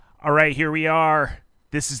All right, here we are.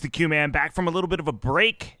 This is the Q-Man back from a little bit of a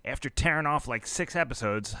break after tearing off like 6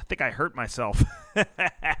 episodes. I think I hurt myself.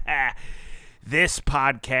 This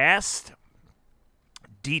podcast,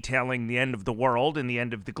 detailing the end of the world and the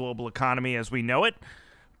end of the global economy as we know it,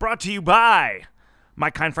 brought to you by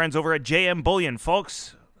my kind friends over at JM Bullion.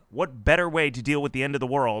 Folks, what better way to deal with the end of the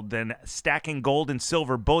world than stacking gold and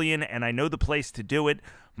silver bullion? And I know the place to do it.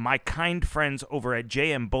 My kind friends over at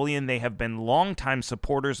JM Bullion, they have been longtime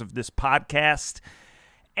supporters of this podcast.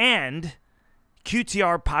 And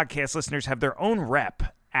QTR podcast listeners have their own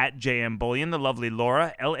rep at JM Bullion, the lovely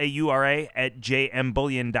Laura, Laura at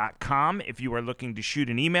jmbullion.com. If you are looking to shoot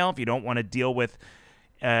an email, if you don't want to deal with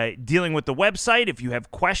dealing with the website, if you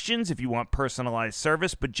have questions, if you want personalized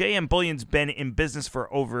service. But JM Bullion's been in business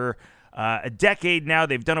for over a decade now.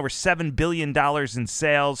 They've done over $7 billion in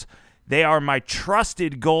sales. They are my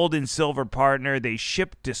trusted gold and silver partner. They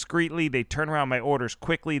ship discreetly. They turn around my orders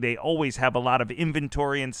quickly. They always have a lot of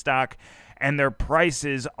inventory in stock, and their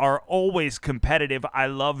prices are always competitive. I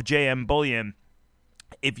love JM Bullion.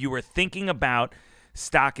 If you were thinking about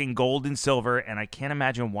stocking gold and silver, and I can't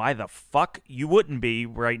imagine why the fuck you wouldn't be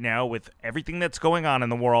right now with everything that's going on in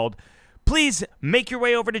the world, please make your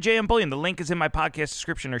way over to JM Bullion. The link is in my podcast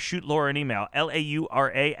description, or shoot Laura an email,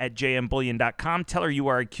 Laura at jmbullion.com. Tell her you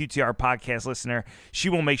are a QTR podcast listener. She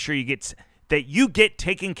will make sure you get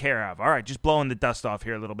taken care of. All right, just blowing the dust off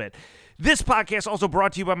here a little bit. This podcast also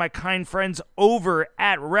brought to you by my kind friends over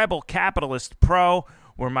at Rebel Capitalist Pro,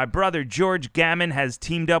 where my brother George Gammon has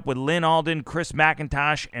teamed up with Lynn Alden, Chris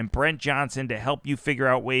McIntosh, and Brent Johnson to help you figure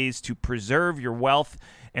out ways to preserve your wealth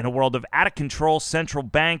in a world of out-of-control central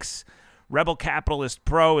banks. Rebel Capitalist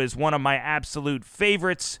Pro is one of my absolute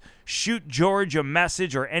favorites. Shoot George a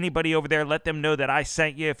message or anybody over there. Let them know that I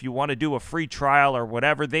sent you. If you want to do a free trial or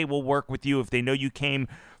whatever, they will work with you if they know you came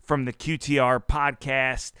from the QTR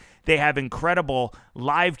podcast. They have incredible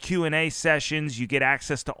live Q&A sessions. You get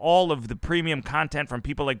access to all of the premium content from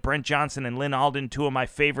people like Brent Johnson and Lynn Alden, two of my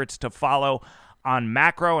favorites to follow on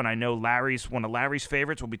macro. And I know Larry's one of Larry's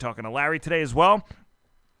favorites. We'll be talking to Larry today as well.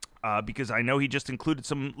 Because I know he just included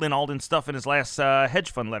some Lynn Alden stuff in his last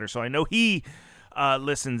hedge fund letter, so I know he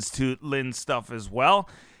listens to Lynn's stuff as well.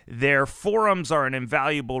 Their forums are an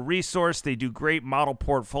invaluable resource. They do great model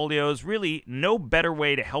portfolios. Really, no better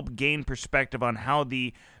way to help gain perspective on how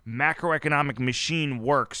the macroeconomic machine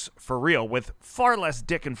works for real, with far less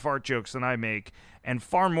dick and fart jokes than I make, and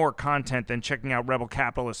far more content than checking out Rebel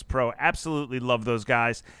Capitalist Pro. Absolutely love those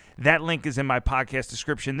guys. That link is in my podcast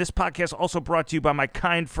description. This podcast also brought to you by my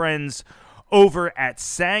kind friends over at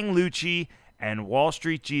Sang Lucci and Wall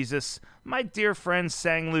Street Jesus. My dear friend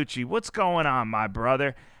Sang Lucci, what's going on, my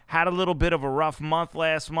brother? Had a little bit of a rough month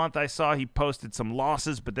last month. I saw he posted some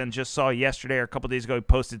losses, but then just saw yesterday or a couple days ago he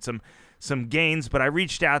posted some gains. But I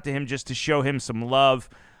reached out to him just to show him some love.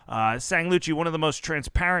 Sang Lucci, one of the most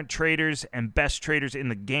transparent traders and best traders in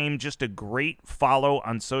the game. Just a great follow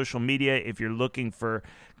on social media if you're looking for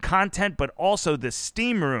content, but also the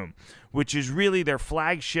Steam Room, which is really their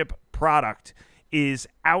flagship product, is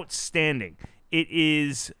outstanding. It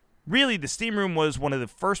is really, the Steam Room was one of the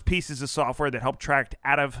first pieces of software that helped track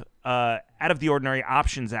out of the ordinary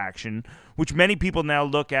options action, which many people now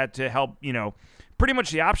look at to help, pretty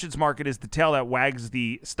much the options market is the tail that wags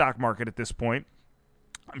the stock market at this point.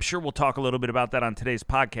 I'm sure we'll talk a little bit about that on today's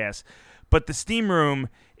podcast. But the Steam Room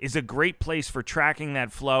is a great place for tracking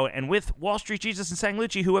that flow. And with Wall Street Jesus and Sang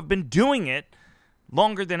Lucci, who have been doing it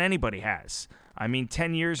longer than anybody has. I mean,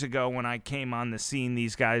 10 years ago when I came on the scene,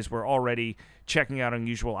 these guys were already checking out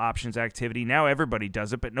unusual options activity. Now everybody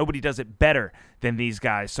does it, but nobody does it better than these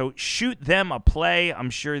guys. So shoot them a play. I'm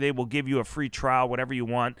sure they will give you a free trial, whatever you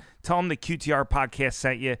want. Tell them the QTR podcast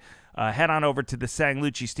sent you. Head on over to the Sang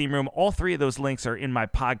Lucci Steam Room. All three of those links are in my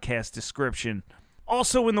podcast description.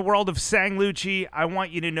 Also, in the world of Sang Lucci, I want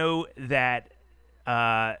you to know that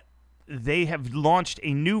they have launched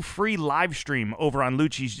a new free live stream over on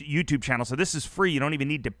Lucci's YouTube channel. So this is free. You don't even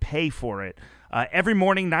need to pay for it. Every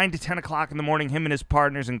morning, 9 to 10 o'clock in the morning, him and his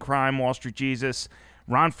partners in crime, Wall Street Jesus,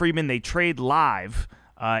 Ron Friedman, they trade live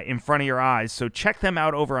in front of your eyes. So check them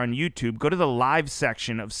out over on YouTube. Go to the live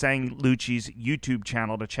section of Sang Lucci's YouTube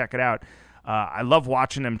channel to check it out. I love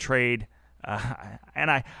watching them trade.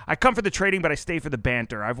 And I come for the trading, but I stay for the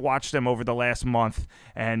banter. I've watched them over the last month.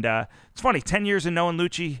 And it's funny, 10 years of knowing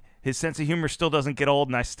Lucci, his sense of humor still doesn't get old,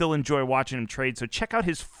 and I still enjoy watching him trade. So check out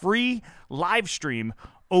his free live stream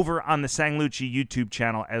over on the Sang Lucci YouTube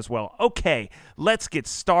channel as well. Okay, let's get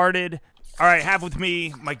started. All right, have with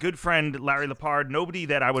me my good friend Larry Lepard, nobody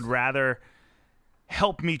that I would rather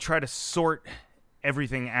help me try to sort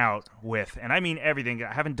everything out with. And I mean everything.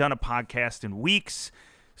 I haven't done a podcast in weeks,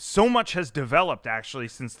 so much has developed actually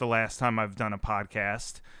since the last time I've done a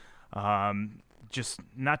podcast. Just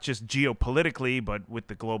not just geopolitically, but with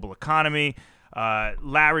the global economy.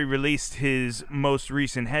 Larry released his most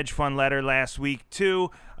recent hedge fund letter last week too.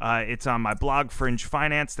 It's on my blog, Fringe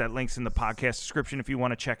Finance. That link's in the podcast description if you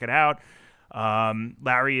want to check it out.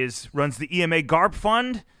 Larry runs the EMA GARP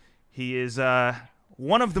Fund. He is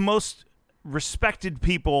one of the most respected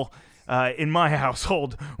people in my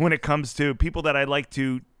household when it comes to people that I like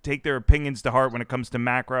to take their opinions to heart when it comes to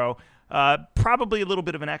macro. Probably a little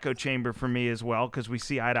bit of an echo chamber for me as well, because we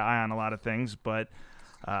see eye to eye on a lot of things. But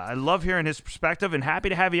I love hearing his perspective, and happy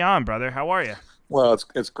to have you on, brother. How are you? Well,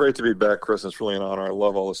 it's great to be back, Chris. It's really an honor. I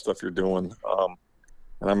love all the stuff you're doing.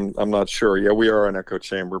 And I'm not sure. Yeah, we are an echo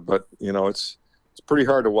chamber, but it's pretty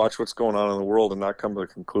hard to watch what's going on in the world and not come to the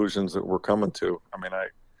conclusions that we're coming to. I mean,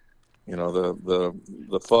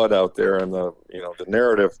 the FUD out there and the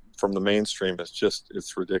narrative from the mainstream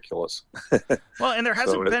it's ridiculous. Well, and there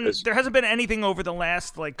hasn't been anything over the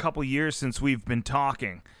last couple years since we've been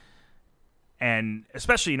talking, and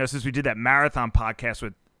especially since we did that marathon podcast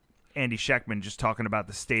with Andy Scheckman just talking about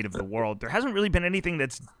the state of the world. There hasn't really been anything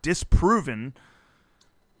that's disproven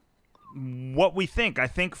what we think. I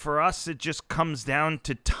think for us, it just comes down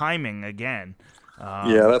to timing again.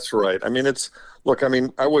 Yeah, that's right. I mean, I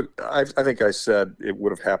think I said it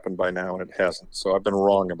would have happened by now, and it hasn't. So I've been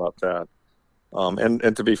wrong about that.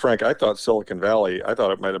 And to be frank, I thought Silicon Valley, I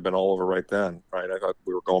thought it might have been all over right then, right? I thought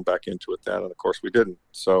we were going back into it then, and of course we didn't.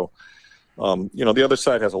 So, the other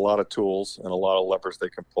side has a lot of tools and a lot of levers they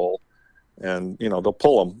can pull, and, they'll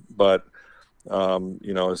pull them. But,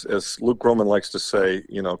 as Luke Gromen likes to say,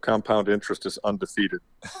 compound interest is undefeated.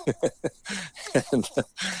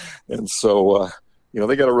 and so,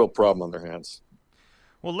 they got a real problem on their hands.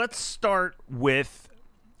 Well, let's start with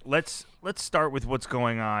what's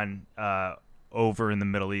going on over in the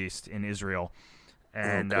Middle East in Israel,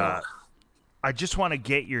 and I just want to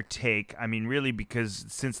get your take. I mean, really, because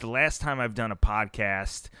since the last time I've done a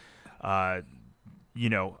podcast,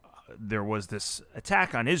 there was this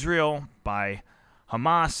attack on Israel by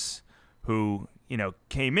Hamas, who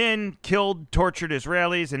came in, killed, tortured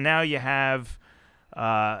Israelis, and now you have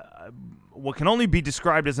what can only be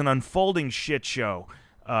described as an unfolding shit show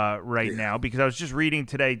right now, because I was just reading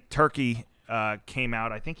today, Turkey came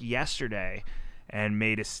out, I think yesterday, and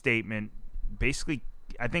made a statement. Basically,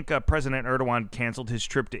 I think President Erdogan canceled his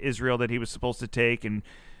trip to Israel that he was supposed to take, and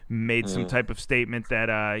made some type of statement that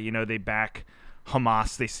they back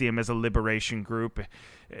Hamas. They see him as a liberation group.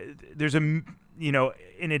 There's in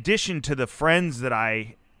addition to the friends that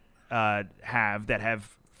I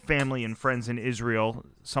have family and friends in Israel,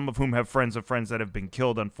 some of whom have friends of friends that have been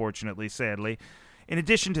killed, unfortunately, sadly. In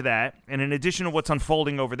addition to that, and in addition to what's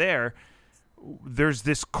unfolding over there, there's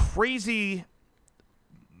this crazy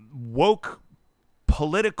woke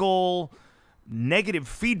political negative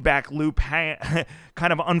feedback loop kind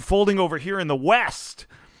of unfolding over here in the West,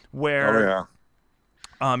 where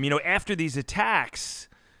after these attacks,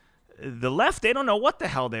 the left, they don't know what the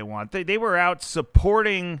hell they want. They were out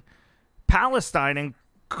supporting Palestine and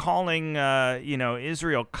calling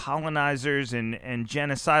Israel colonizers and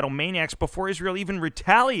genocidal maniacs before Israel even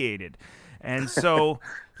retaliated. And so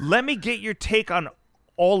let me get your take on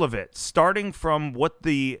all of it, starting from what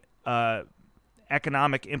the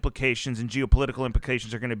economic implications and geopolitical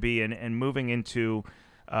implications are going to be, and moving into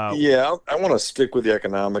I want to stick with the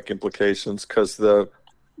economic implications, because that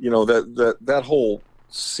whole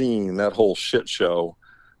scene, that whole shit show,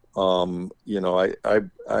 I'm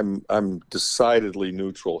decidedly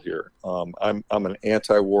neutral here. I'm an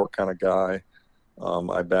anti-war kind of guy.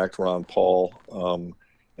 I backed Ron Paul,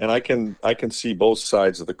 and I can see both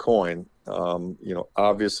sides of the coin.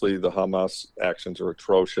 Obviously the Hamas actions are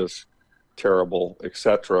atrocious, terrible,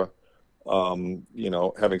 etc.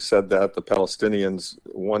 Having said that, the Palestinians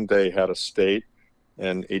one day had a state,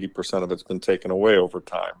 and 80% of it's been taken away over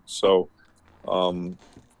time. So I'm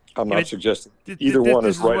not suggesting either one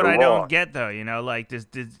is right or wrong. This is what I don't get, though.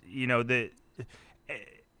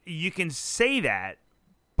 You can say that,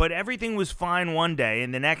 but everything was fine one day,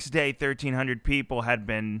 and the next day 1,300 people had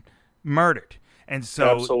been murdered. And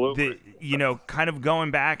so, kind of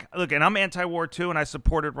going back, look, and I'm anti-war too, and I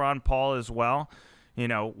supported Ron Paul as well.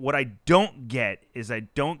 What I don't get is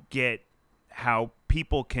how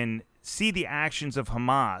people can see the actions of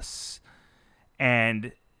Hamas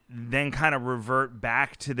and then kind of revert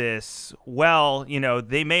back to this. Well,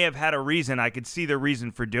 they may have had a reason. I could see their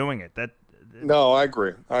reason for doing it. No, I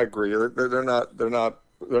agree. They're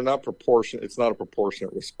not proportionate. It's not a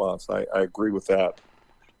proportionate response. I agree with that.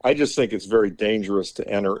 I just think it's very dangerous to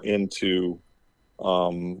enter into,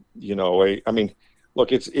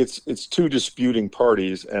 look, it's two disputing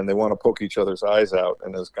parties, and they want to poke each other's eyes out.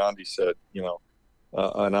 And as Gandhi said,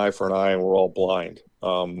 an eye for an eye, and we're all blind.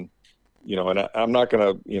 And I'm not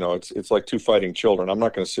going to, it's like two fighting children. I'm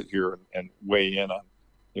not going to sit here and weigh in on,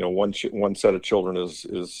 one set of children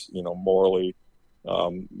is morally,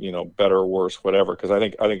 better or worse, whatever. Because I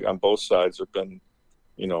think on both sides there've been,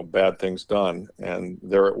 bad things done, and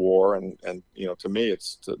they're at war. And to me,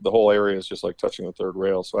 the whole area is just like touching the third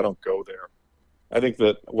rail. So I don't go there. I think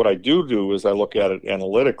that what I do is I look at it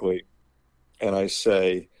analytically, and I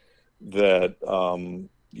say that,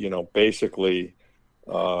 basically,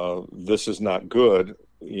 this is not good,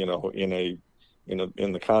 in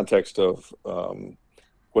the context of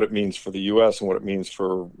what it means for the U.S. and what it means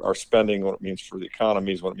for our spending, what it means for the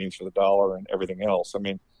economies, what it means for the dollar and everything else. I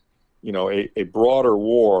mean, a broader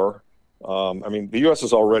war. The U.S.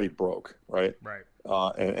 is already broke, right? Right.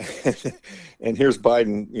 And here's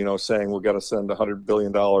Biden, saying we've got to send $100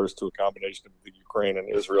 billion to a combination of the Ukraine and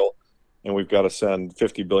Israel, and we've got to send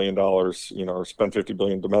 $50 billion, or spend $50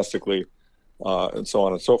 billion domestically, and so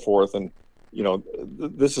on and so forth. And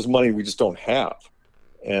this is money we just don't have,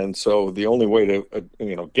 and so the only way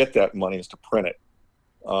to get that money is to print it.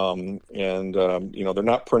 They're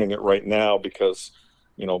not printing it right now because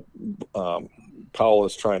Powell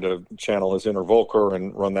is trying to channel his inner Volcker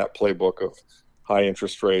and run that playbook of high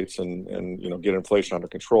interest rates and get inflation under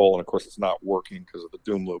control. And of course, it's not working because of the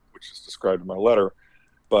doom loop, which is described in my letter.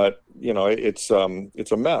 But it's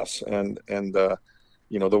a mess. And the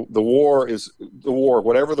war is the war.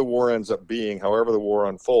 Whatever the war ends up being, however the war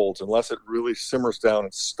unfolds, unless it really simmers down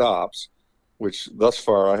and stops, which thus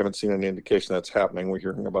far I haven't seen any indication that's happening. We're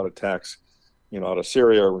hearing about attacks, out of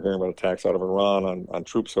Syria. We're hearing about attacks out of Iran on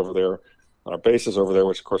troops over there, on our bases over there,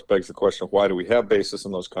 which of course begs the question of why do we have bases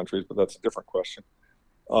in those countries? But that's a different question.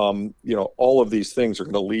 All of these things are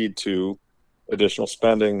going to lead to additional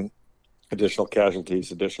spending, additional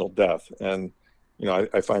casualties, additional death. And,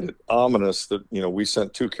 I find it ominous that, we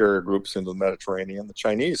sent 2 carrier groups into the Mediterranean. The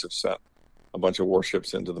Chinese have sent a bunch of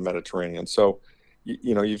warships into the Mediterranean. So,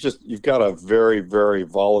 you've got a very, very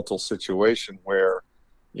volatile situation where,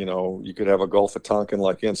 you could have a Gulf of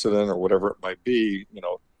Tonkin-like incident or whatever it might be,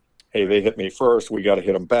 hey, they hit me first, we got to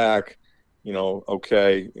hit them back,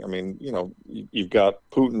 okay. I mean, you've got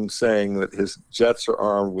Putin saying that his jets are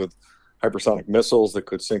armed with hypersonic missiles that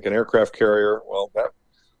could sink an aircraft carrier. Well, that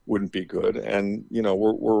wouldn't be good. And,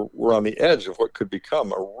 we're on the edge of what could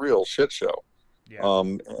become a real shit show. Yeah.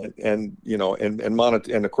 And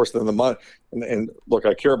of course, then and look,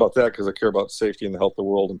 I care about that because I care about safety and the health of the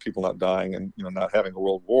world and people not dying and, not having a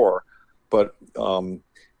world war. But,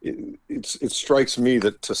 it strikes me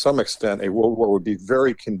that to some extent a world war would be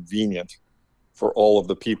very convenient for all of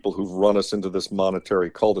the people who've run us into this monetary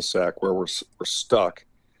cul-de-sac where we're stuck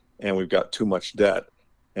and we've got too much debt.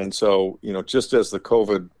 And so, just as the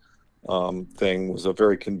COVID thing was a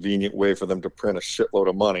very convenient way for them to print a shitload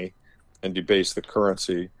of money and debase the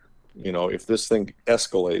currency, if this thing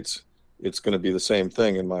escalates, it's going to be the same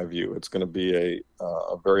thing in my view. It's going to be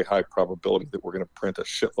a very high probability that we're going to print a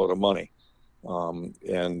shitload of money.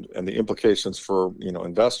 And the implications for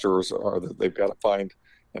investors are that they've got to find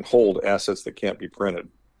and hold assets that can't be printed.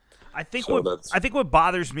 I think what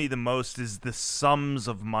bothers me the most is the sums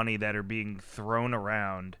of money that are being thrown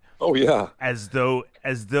around. Oh yeah, as though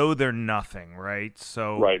they're nothing, right?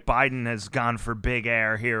 So right. Biden has gone for big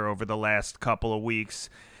air here over the last couple of weeks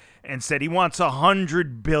and said he wants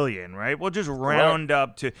 $100 billion, right? We'll just round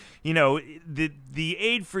up to, the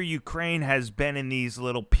aid for Ukraine has been in these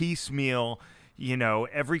little piecemeal,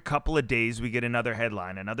 every couple of days we get another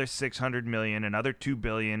headline, another $600 million, another $2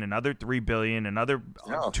 billion, another $3 billion, another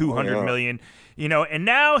 $200 million, and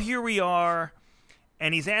now here we are,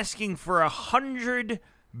 and he's asking for $100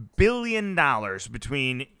 billion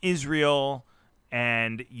between Israel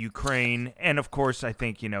and Ukraine, and of course, I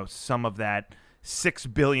think, some of that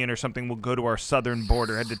 $6 billion or something will go to our southern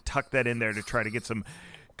border. I had to tuck that in there to try to get some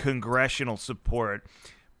congressional support.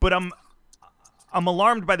 But I'm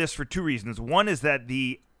alarmed by this for 2 reasons. One is that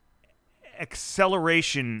the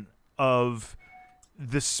acceleration of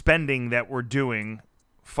the spending that we're doing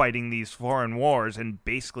fighting these foreign wars and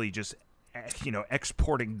basically just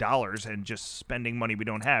exporting dollars and just spending money we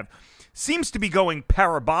don't have seems to be going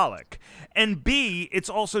parabolic. And B, it's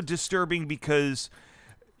also disturbing because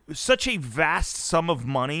such a vast sum of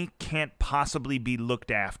money can't possibly be looked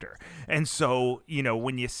after. And so,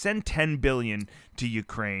 when you send $10 billion to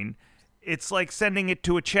Ukraine, it's like sending it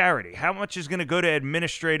to a charity. How much is going to go to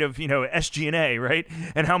administrative, SG&A, right?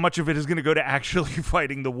 And how much of it is going to go to actually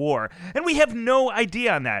fighting the war? And we have no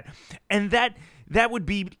idea on that. And that would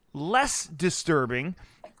be less disturbing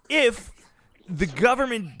if the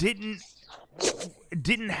government didn't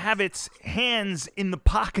have its hands in the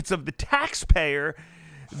pockets of the taxpayer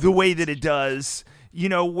the way that it does,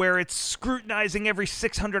 where it's scrutinizing every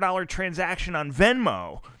 $600 transaction on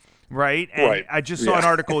Venmo, right? And Right. I just saw an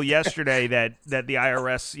article yesterday that the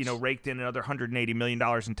IRS, raked in another $180 million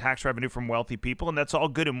in tax revenue from wealthy people, and that's all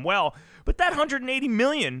good and well. But that $180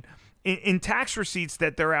 million in tax receipts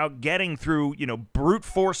that they're out getting through, brute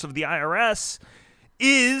force of the IRS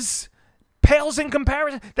pales in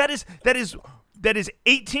comparison. That is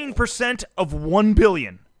 18% of $1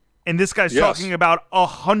 billion. And this guy's talking about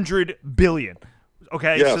 $100 billion.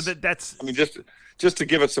 Okay, yes. So that's. I mean, just to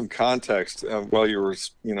give it some context, while you were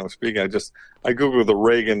speaking, I googled the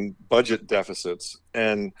Reagan budget deficits,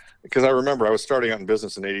 and because I remember I was starting out in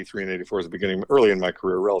business in '83 and '84 at the beginning, relatively early in my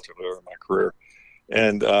career,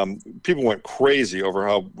 and people went crazy over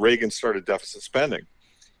how Reagan started deficit spending.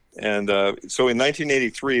 And so in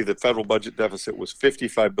 1983, the federal budget deficit was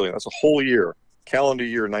 $55 billion. That's a whole year, calendar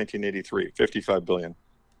year 1983, $55 billion.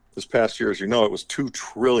 This past year, as you know, it was $2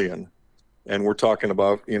 trillion. And we're talking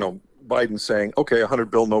about, Biden saying, okay, $100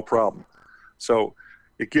 billion, no problem. So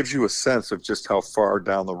it gives you a sense of just how far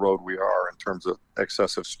down the road we are in terms of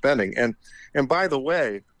excessive spending. And by the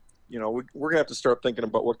way, we're going to have to start thinking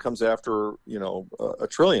about what comes after, a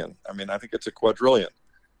trillion. I mean, I think it's a quadrillion.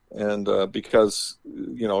 And because, at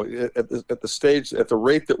the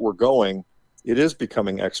rate that we're going, it is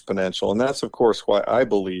becoming exponential. And that's, of course, why I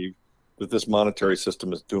believe that this monetary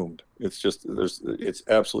system is doomed. It's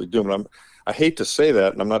absolutely doomed. And I hate to say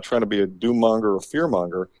that, and I'm not trying to be a doom monger or fear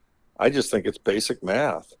monger. I just think it's basic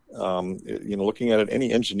math. Looking at it,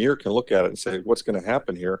 any engineer can look at it and say, what's going to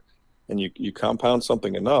happen here? And you compound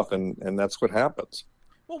something enough, and that's what happmes.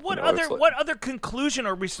 Well, what other conclusion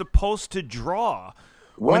are we supposed to draw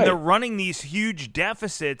when they're running these huge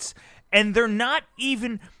deficits, and they are not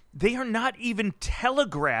even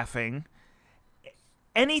telegraphing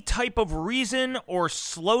any type of reason or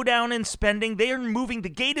slowdown in spending?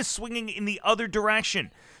 The gate is swinging in the other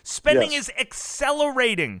direction. Spending is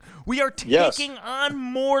accelerating. We are taking on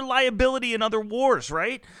more liability in other wars,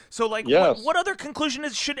 right? So, what other conclusion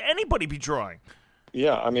should anybody be drawing?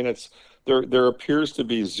 Yeah, I mean, there appears to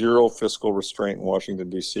be zero fiscal restraint in Washington,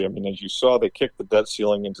 D.C. I mean, as you saw, they kicked the debt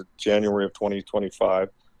ceiling into January of 2025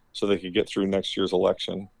 so they could get through next year's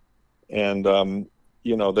election. And,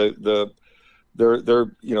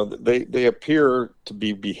 they appear to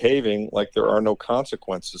be behaving like there are no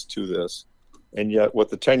consequences to this. And yet what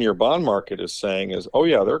the 10-year bond market is saying is, oh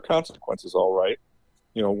yeah, there are consequences. All right.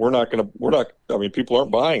 People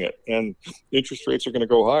aren't buying it, and interest rates are going to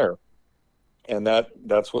go higher. And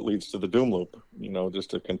that's what leads to the doom loop,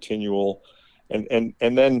 just a continual, and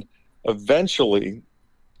then eventually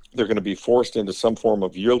they're going to be forced into some form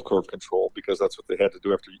of yield curve control, because that's what they had to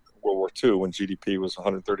do after World War II, when GDP was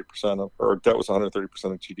 130% or debt was 130%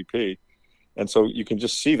 of GDP. And so you can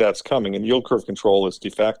just see that's coming, and yield curve control is de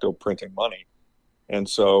facto printing money. And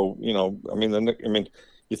so, you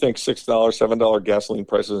think $6, $7 gasoline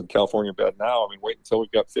prices in California are bad now. I mean, wait until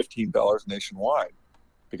we've got $15 nationwide,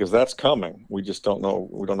 because that's coming. We just don't know.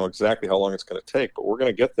 We don't know exactly how long it's going to take, but we're going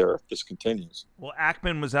to get there if this continues. Well,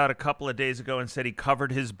 Ackman was out a couple of days ago and said he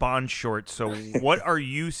covered his bond short. So what are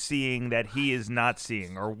you seeing that he is not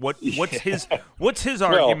seeing, or what's his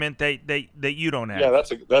argument that you don't have? Yeah,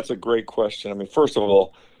 that's a great question. I mean, first of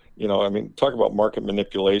all, talk about market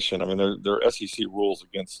manipulation. I mean, there are SEC rules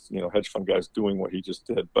against, hedge fund guys doing what he just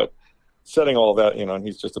did. But setting all that, and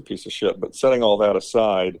he's just a piece of shit. But setting all that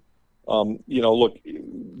aside, look,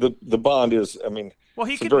 the bond is, well,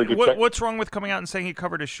 he could. What's wrong with coming out and saying he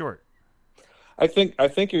covered his short? I think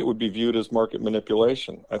it would be viewed as market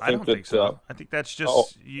manipulation. I don't think so. I think that's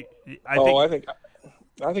just. I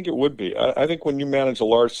think it would be. I think when you manage a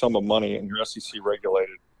large sum of money and you're SEC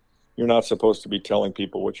regulated, you're not supposed to be telling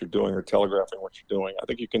people what you're doing or telegraphing what you're doing. I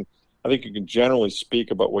think you can generally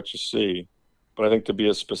speak about what you see, but I think to be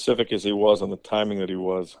as specific as he was and the timing that he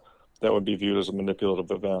was, that would be viewed as a manipulative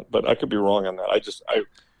event. But I could be wrong on that.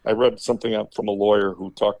 I read something out from a lawyer who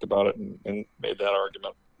talked about it and made that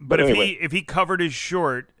argument. But anyway, if he covered his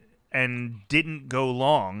short and didn't go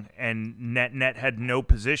long, and net had no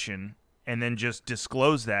position, and then just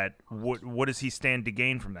disclosed that, what does he stand to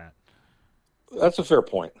gain from that? That's a fair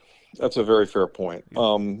point. That's a very fair point.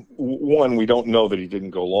 One, we don't know that he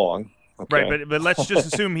didn't go long. Okay? Right, but let's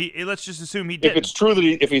just assume he did. If it's true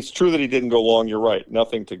that he didn't go long, you're right.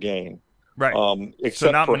 Nothing to gain. Right. Except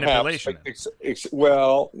so not perhaps, manipulation.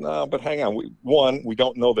 Well, no, but hang on. One, we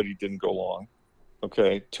don't know that he didn't go long.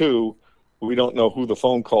 Okay. Two, we don't know who the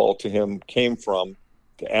phone call to him came from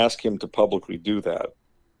to ask him to publicly do that.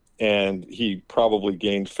 and he probably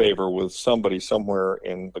gained favor with somebody somewhere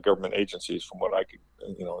in the government agencies, from what I could,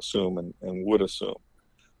 assume and would assume,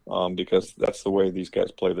 because that's the way these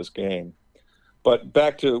guys play this game. But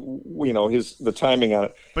back to the timing on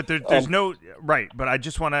it. But there's no right. But I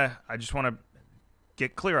just want to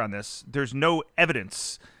get clear on this. There's no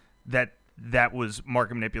evidence that was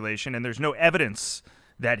market manipulation, and there's no evidence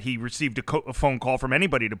that he received a phone call from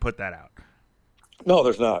anybody to put that out. No,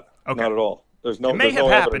 there's not. Okay. Not at all. There's no. It may have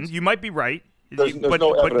happened. Evidence. You might be right. There's no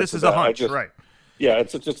evidence. But this is a hunch, right? Yeah,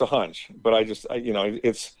 it's just a hunch. But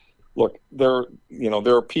it's look. There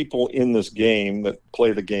are people in this game that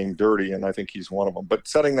play the game dirty, and I think he's one of them. But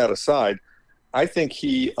setting that aside, I think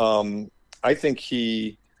he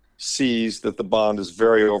sees that the bond is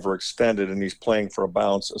very overextended, and he's playing for a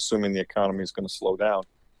bounce, assuming the economy is going to slow down.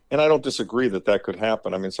 And I don't disagree that could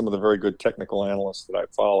happen. I mean, some of the very good technical analysts that I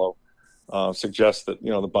follow suggest that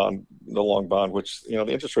the long bond, which the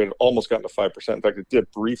interest rate had almost gotten to 5%. In fact, it did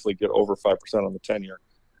briefly get over 5% on the 10-year.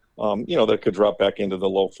 That could drop back into the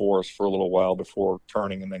low fours for a little while before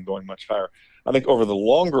turning and then going much higher. I think over the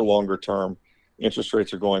longer term, interest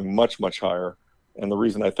rates are going much, much higher. And the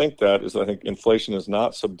reason I think that is I think inflation is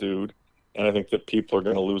not subdued, and I think that people are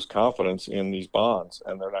going to lose confidence in these bonds,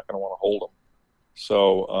 and they're not going to want to hold them.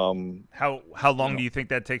 So how long do you think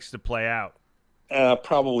that takes to play out?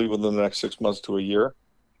 Probably within the next 6 months to a year.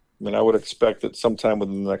 I mean, I would expect that sometime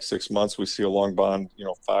within the next 6 months we see a long bond,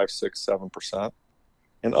 5, 6, 7%.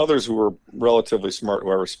 And others who are relatively smart,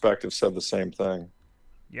 who I respect, have said the same thing.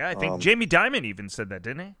 Yeah, I think Jamie Dimon even said that,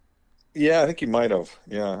 didn't he? Yeah, I think he might have.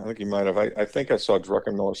 I think I saw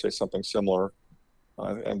Druckenmiller say something similar,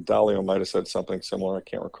 and Dalio might have said something similar. I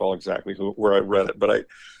can't recall exactly where I read it, but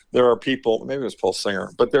there are people, maybe it was Paul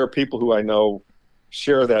Singer, but there are people who I know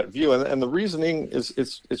share that view, and the reasoning is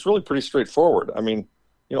it's really pretty straightforward. I mean,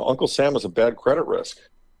 Uncle Sam is a bad credit risk,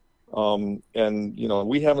 and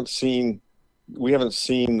we haven't seen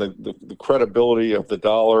the credibility of the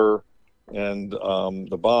dollar and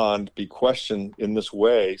the bond be questioned in this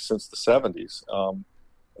way since the 70s.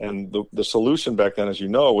 And the solution back then, as you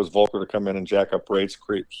know, was Volcker to come in and jack up rates,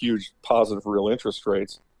 create huge positive real interest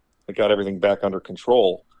rates that got everything back under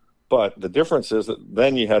control. But the difference is that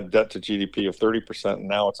then you had debt to GDP of 30%, and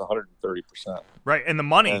now it's 130%. Right, and the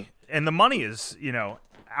money is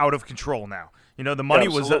out of control now. The money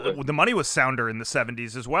was sounder in the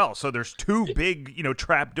 70s as well. So there's two big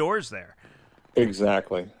trap doors there.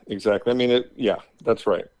 Exactly. I mean, that's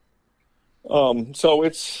right. So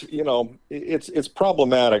it's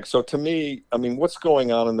problematic. So to me, I mean, what's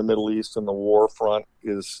going on in the Middle East and the war front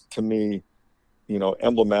is, to me,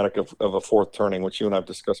 emblematic of a fourth turning, which you and I've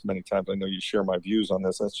discussed many times. I know you share my views on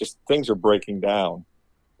this. And it's just things are breaking down.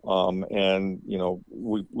 And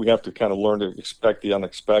we have to kind of learn to expect the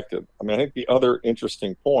unexpected. I mean, I think the other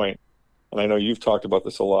interesting point, and I know you've talked about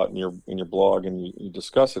this a lot in your blog and you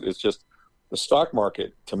discuss it, is just the stock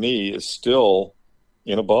market, to me, is still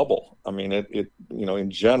in a bubble. I mean, it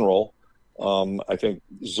in general, I think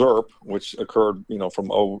ZERP, which occurred,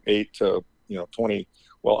 from 08 to, 20,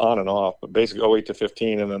 well, on and off, but basically 08 to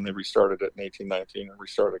 15, and then they restarted it in 18, 19, and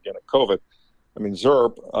restarted again at COVID. I mean,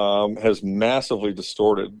 ZERP has massively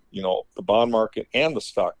distorted, the bond market and the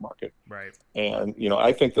stock market. Right. And,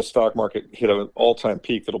 I think the stock market hit an all-time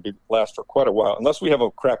peak that'll last for quite a while, unless we have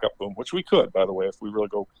a crack-up boom, which we could, by the way, if we really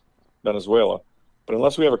go Venezuela. But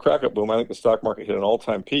unless we have a crack-up boom, I think the stock market hit an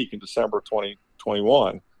all-time peak in December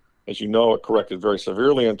 2021. As you know, it corrected very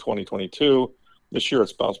severely in 2022. This year,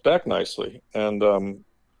 it's bounced back nicely. And,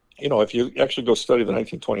 if you actually go study the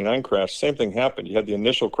 1929 crash, same thing happened. You had the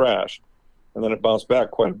initial crash, and then it bounced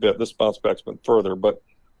back quite a bit. This bounce back's been further, but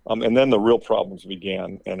and then the real problems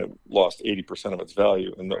began, and it lost 80% of its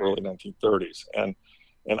value in the early 1930s. And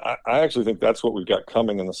I actually think that's what we've got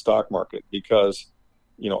coming in the stock market, because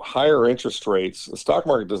higher interest rates. The stock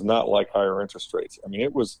market does not like higher interest rates. I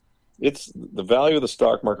mean, it's the value of the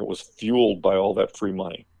stock market was fueled by all that free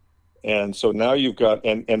money. And so now you've got,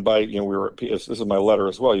 and by, this is my letter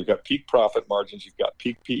as well, you've got peak profit margins, you've got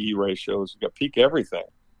peak PE ratios, you've got peak everything.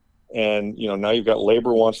 And, now you've got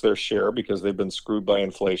labor wants their share because they've been screwed by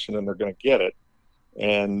inflation, and they're going to get it.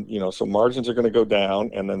 And, so margins are going to go down,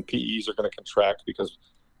 and then PEs are going to contract because,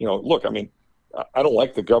 look, I mean, I don't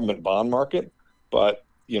like the government bond market, but,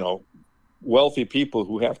 wealthy people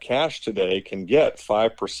who have cash today can get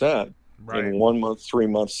 5% in 1 month, 3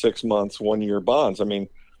 months, 6 months, 1 year bonds. I mean,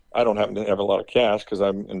 I don't happen to have a lot of cash because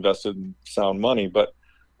I'm invested in sound money, but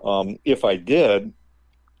if I did,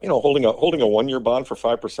 holding a 1 year bond for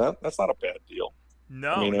 5%, that's not a bad deal.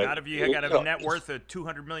 No, I mean, not if you got a net worth of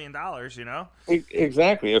 $200 million,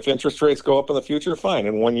 Exactly. If interest rates go up in the future, fine.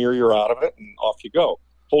 In 1 year, you're out of it and off you go.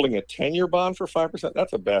 holding a 10-year bond for 5%,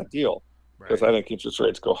 that's a bad deal because Right. I think interest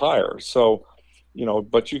rates go higher. So,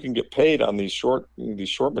 but you can get paid on these short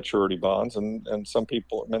maturity bonds, and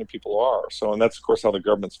many people are. So, and that's of course how the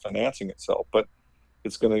government's financing itself. But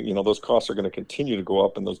it's going to, those costs are going to continue to go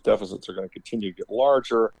up, and those deficits are going to continue to get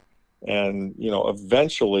larger. And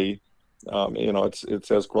eventually,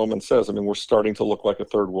 it's as Groman says. I mean, we're starting to look like a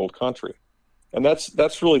third world country, and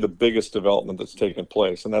that's really the biggest development that's taken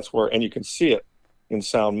place. And that's where, and you can see it in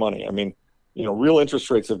sound money. I mean, real interest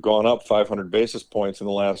rates have gone up 500 basis points in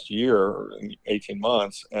the last year, or 18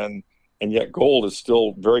 months, and yet gold is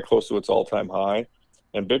still very close to its all-time high,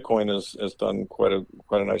 and Bitcoin has done quite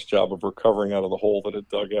a nice job of recovering out of the hole that it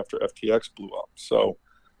dug after FTX blew up. So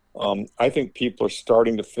I think people are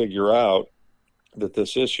starting to figure out that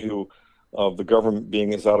this issue of the government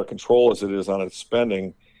being as out of control as it is on its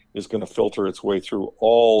spending is going to filter its way through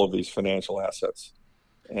all of these financial assets.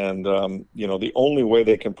 And, the only way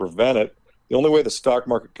they can prevent it, the only way the stock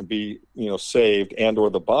market can be, saved, and or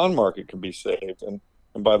the bond market can be saved, and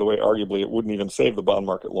by the way, arguably it wouldn't even save the bond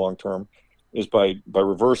market long term, is by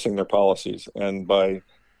reversing their policies and by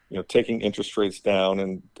taking interest rates down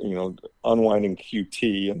and unwinding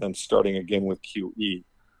QT and then starting again with QE.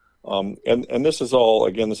 And this is all,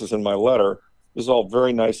 again, this is in my letter. This is all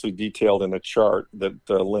very nicely detailed in a chart that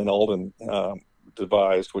Lynn Alden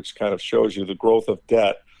devised, which kind of shows you the growth of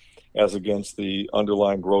debt as against the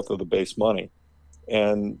underlying growth of the base money.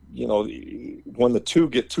 And when the two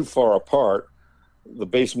get too far apart, the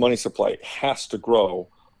base money supply has to grow,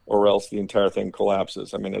 or else the entire thing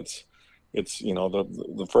collapses. I mean, it's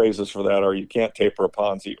the phrases for that are you can't taper a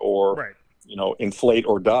Ponzi, or Right. Inflate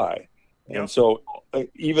or die. Yep. And so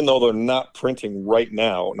even though they're not printing right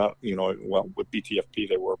now, not well, with BTFP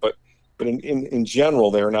they were, but in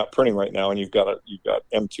general they're not printing right now, and you've got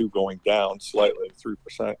M2 going down slightly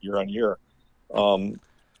 3% year on year.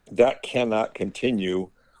 That cannot continue,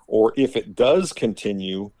 or if it does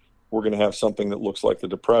continue, we're going to have something that looks like the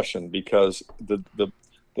Depression, because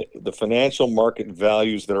the financial market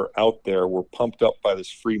values that are out there were pumped up by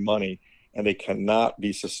this free money, and they cannot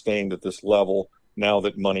be sustained at this level now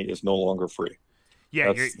that money is no longer free.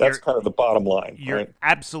 Yeah, that's kind of the bottom line. You're right?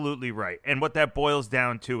 absolutely right. And what that boils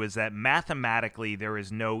down to is that mathematically there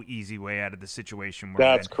is no easy way out of the situation we're in.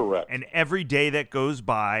 That's correct. And every day that goes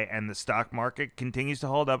by and the stock market continues to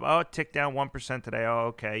hold up, oh, it ticked down 1% today,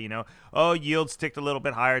 oh, okay, oh, yields ticked a little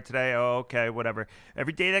bit higher today, oh, okay, whatever.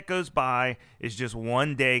 Every day that goes by is just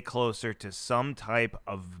one day closer to some type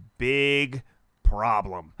of big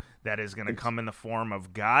problem that is going to come in the form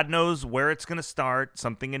of God knows where it's going to start,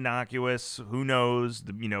 something innocuous, who knows,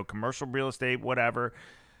 commercial real estate, whatever,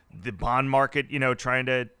 the bond market, trying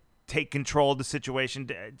to take control of the situation.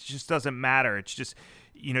 It just doesn't matter. It's just,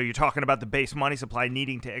 you're talking about the base money supply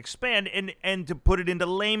needing to expand, and to put it into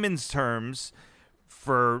layman's terms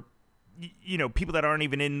for, people that aren't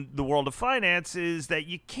even in the world of finance, is that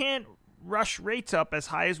you can't rush rates up as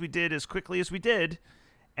high as we did, as quickly as we did,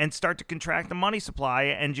 and start to contract the money supply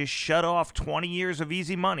and just shut off 20 years of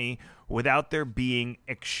easy money without there being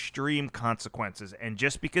extreme consequences. And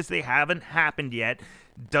just because they haven't happened yet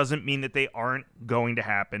doesn't mean that they aren't going to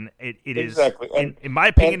happen. It Exactly. is, in my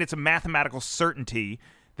opinion, it's a mathematical certainty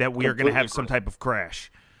that we are going to have some type of crash.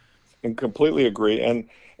 And completely agree.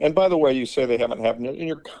 And by the way, you say they haven't happened yet, and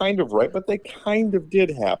you're kind of right, but they kind of did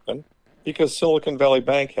happen, because Silicon Valley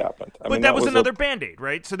Bank happened. But that was another Band-Aid,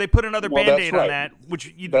 right? So they put another Band-Aid on that,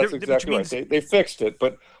 that's exactly means... right. They fixed it,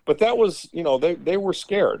 but that was, they were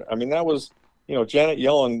scared. I mean, that was, Janet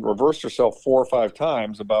Yellen reversed herself 4 or 5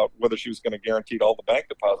 times about whether she was going to guarantee all the bank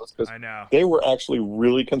deposits, because they were actually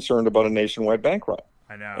really concerned about a nationwide bank run.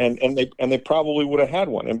 I know. And they probably would have had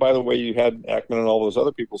one. And by the way, you had Ackman and all those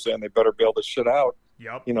other people saying they better bail this shit out.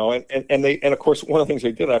 Yep. And of course, one of the things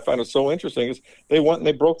they did, I find it so interesting, is they went and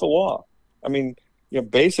they broke the law. I mean,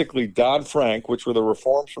 basically Dodd-Frank, which were the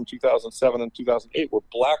reforms from 2007 and 2008, were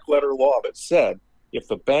black letter law that said if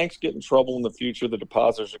the banks get in trouble in the future, the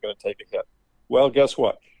depositors are going to take a hit. Well, guess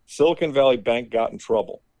what? Silicon Valley Bank got in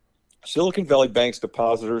trouble. Silicon Valley Bank's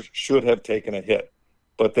depositors should have taken a hit,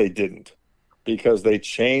 but they didn't, because they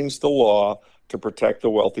changed the law to protect the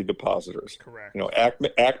wealthy depositors. Correct.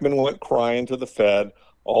 Ackman went crying to the Fed.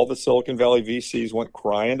 All the Silicon Valley VCs went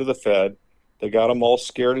crying to the Fed. They got them all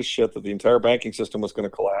scared as shit that the entire banking system was going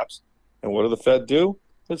to collapse. And what did the Fed do?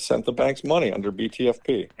 It sent the banks money under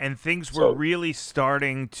BTFP. And things were really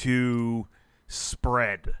starting to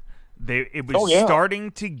spread. It was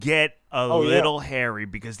starting to get a little hairy,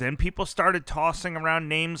 because then people started tossing around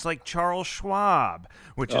names like Charles Schwab,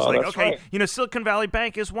 which is like, okay, right. Silicon Valley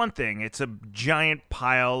Bank is one thing. It's a giant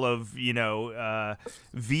pile of,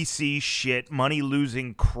 VC shit,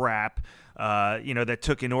 money-losing crap, that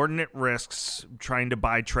took inordinate risks trying to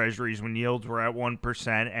buy treasuries when yields were at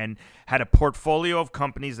 1% and had a portfolio of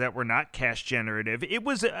companies that were not cash generative. It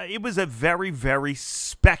was a very, very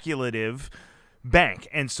speculative bank,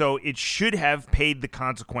 and so it should have paid the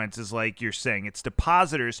consequences, like you're saying. Its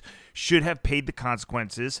depositors should have paid the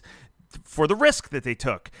consequences for the risk that they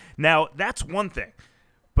took. Now, that's one thing.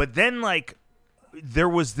 But then, there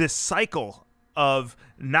was this cycle of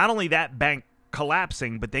not only that bank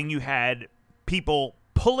collapsing, but then you had people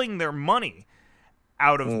pulling their money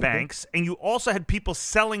out of banks, and you also had people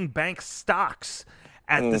selling bank stocks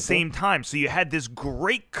at the same time. So you had this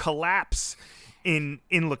great collapse in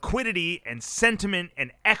liquidity and sentiment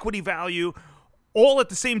and equity value all at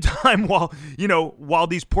the same time, while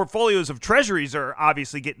these portfolios of treasuries are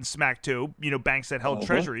obviously getting smacked too, banks that held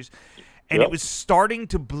treasuries. And it was starting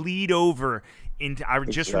to bleed over into, I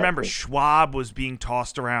just remember Schwab was being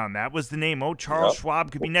tossed around. That was the name. Oh, Charles Schwab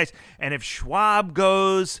could be nice. And if Schwab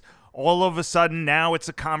goes, all of a sudden now it's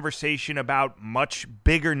a conversation about much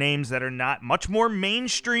bigger names that are not much more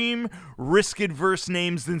mainstream, risk-adverse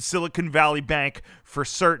names than Silicon Valley Bank for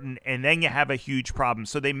certain, and then you have a huge problem.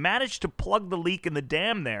 So they managed to plug the leak in the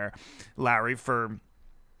dam there, Larry, for,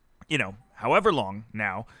 however long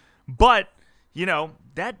now. But,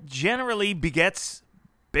 that generally begets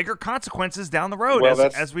bigger consequences down the road,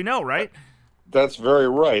 as we know, right? That's very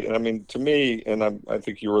right. And I mean, to me, and I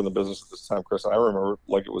think you were in the business at this time, Chris, and I remember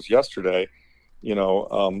like it was yesterday,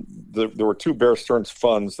 there were two Bear Stearns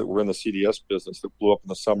funds that were in the CDS business that blew up in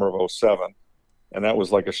the summer of 2007. And that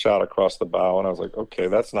was like a shot across the bow. And I was like, okay,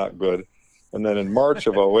 that's not good. And then in March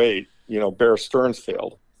of 2008, Bear Stearns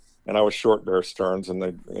failed. And I was short Bear Stearns, and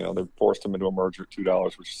they forced them into a merger at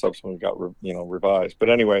 $2, which subsequently got, revised. But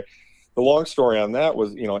anyway, the long story on that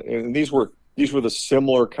was, and these were the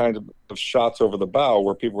similar kind of shots over the bow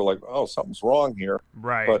where people were like, oh, something's wrong here.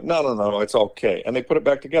 Right. But no, it's okay. And they put it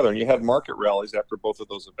back together, and you had market rallies after both of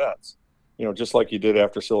those events, just like you did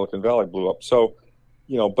after Silicon Valley blew up. So,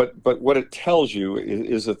 but what it tells you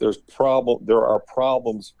is that there are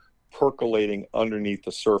problems percolating underneath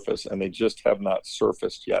the surface, and they just have not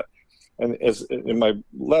surfaced yet. And as in my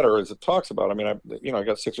letter, as it talks about, I mean, I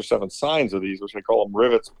got 6 or 7 signs of these, which I call them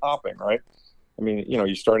rivets popping, right? I mean,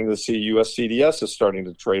 you're starting to see U.S. CDS is starting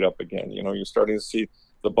to trade up again. You're starting to see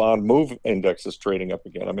the bond move index is trading up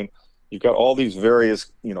again. I mean, you've got all these various,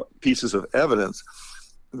 pieces of evidence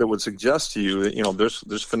that would suggest to you that,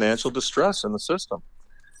 there's financial distress in the system.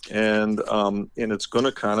 And it's going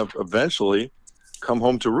to kind of eventually come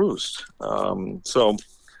home to roost. So,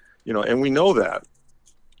 and we know that.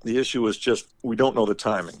 The issue is just we don't know the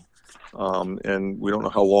timing. And we don't know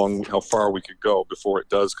how far we could go before it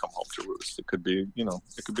does come home to roost. It could be,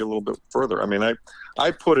 it could be a little bit further. I mean,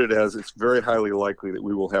 I put it as it's very highly likely that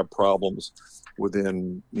we will have problems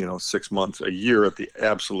within, 6 months, a year at the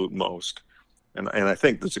absolute most. And I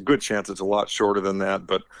think there's a good chance it's a lot shorter than that,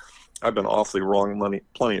 but I've been awfully wrong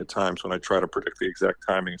plenty of times when I try to predict the exact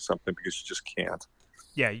timing of something because you just can't.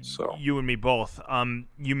 Yeah, so. You and me both.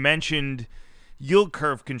 You mentioned yield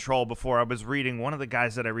curve control before. I was reading, one of the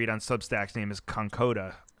guys that I read on Substack's name is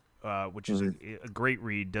Concoda, which is a great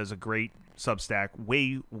read, does a great Substack,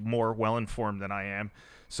 way more well-informed than I am.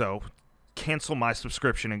 So cancel my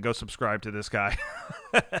subscription and go subscribe to this guy.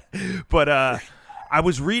 But I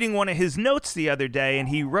was reading one of his notes the other day, and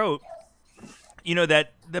he wrote,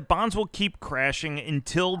 that the bonds will keep crashing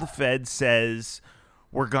until the Fed says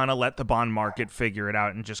we're going to let the bond market figure it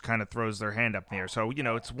out, and just kind of throws their hand up in the air. So,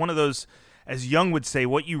 it's one of those, as Young would say,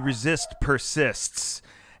 what you resist persists.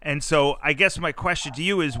 And so I guess my question to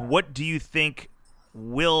you is, what do you think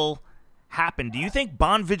will happen? Do you think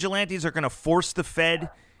bond vigilantes are going to force the Fed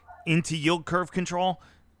into yield curve control?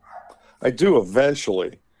 I do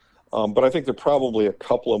eventually. But I think there are probably a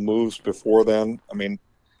couple of moves before then. I mean,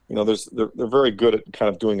 they're very good at kind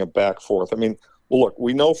of doing a back forth. I mean, well, look,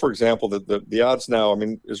 we know, for example, that the odds now, I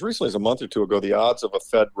mean, as recently as a month or two ago, the odds of a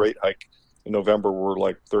Fed rate hike in November were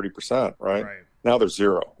like 30%, right? Now they're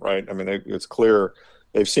 0, right? I mean, it's clear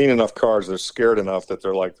they've seen enough cards, they're scared enough that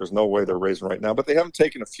they're like, there's no way they're raising right now, but they haven't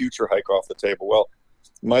taken a future hike off the table. Well,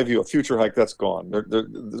 in my view, a future hike, that's gone.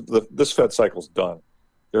 This Fed cycle's done.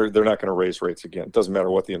 They're not going to raise rates again. It doesn't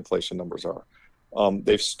matter what the inflation numbers are.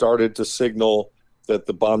 They've started to signal that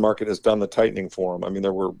the bond market has done the tightening for them. I mean,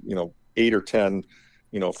 there were, 8 or 10,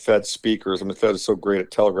 Fed speakers. I mean, the Fed is so great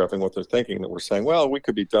at telegraphing what they're thinking that we're saying, well, we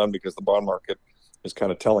could be done because the bond market is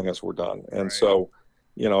kind of telling us we're done. And Right. so,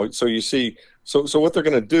 so you see, so what they're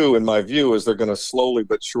going to do, in my view, is they're going to slowly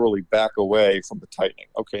but surely back away from the tightening.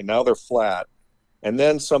 Okay, now they're flat, and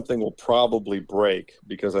then something will probably break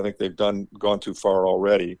because I think they've gone too far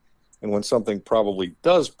already. And when something probably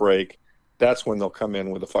does break, that's when they'll come in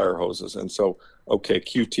with the fire hoses. And so, okay,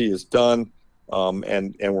 QT is done,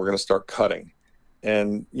 and we're going to start cutting.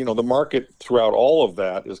 And the market throughout all of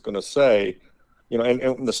that is going to say,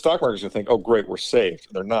 and the stock market is going to think, oh, great, we're saved.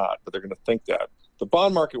 They're not, but they're going to think that. The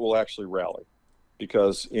bond market will actually rally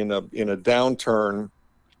because in a downturn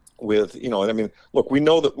with, look, we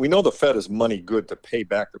know the Fed is money good to pay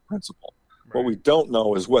back the principal. Right. What we don't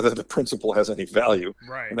know is whether the principal has any value.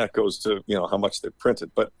 Right. And that goes to, how much they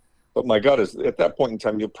printed. But my gut is at that point in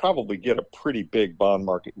time, you'll probably get a pretty big bond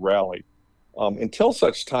market rally until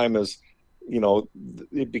such time as,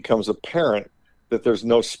 it becomes apparent that there's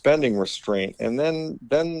no spending restraint. And then,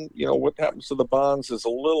 what happens to the bonds is a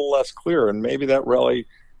little less clear. And maybe that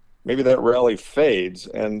rally fades.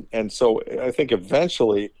 And so I think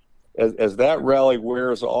eventually, as that rally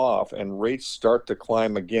wears off and rates start to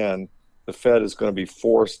climb again, the Fed is going to be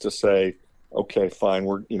forced to say, okay, fine,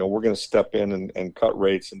 we're going to step in and cut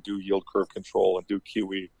rates and do yield curve control and do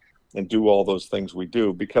QE and do all those things we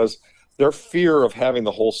do, because their fear of having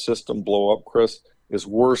the whole system blow up, Chris, is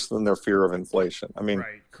worse than their fear of inflation. I mean,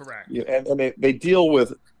 right, correct. And they deal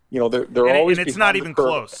with, they're always, and it's not even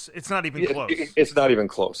close. It's not even close. It's not even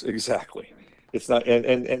close. Exactly. It's not.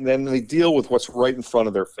 And then they deal with what's right in front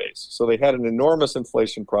of their face. So they had an enormous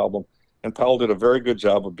inflation problem, and Powell did a very good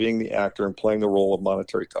job of being the actor and playing the role of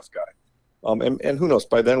monetary tough guy. And who knows,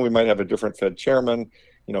 by then we might have a different Fed chairman.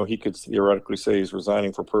 He could theoretically say he's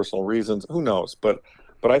resigning for personal reasons. Who knows? But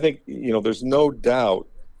I think, there's no doubt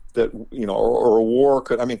that, or a war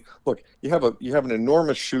could, look, you have an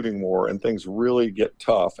enormous shooting war and things really get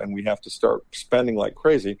tough and we have to start spending like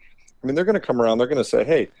crazy. They're going to come around, they're going to say,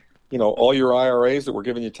 hey, all your IRAs that we're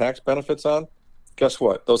giving you tax benefits on, guess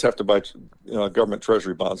what? Those have to buy government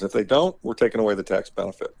treasury bonds. If they don't, we're taking away the tax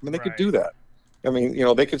benefit. They could do that.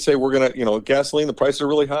 They could say we're going to, gasoline, the prices are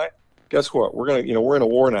really high. Guess what? We're going to, we're in a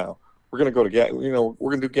war now. We're going to go to gas, we're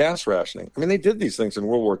going to do gas rationing. They did these things in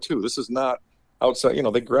World War II. This is not outside,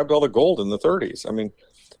 they grabbed all the gold in the 30s.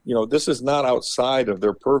 This is not outside of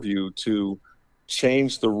their purview to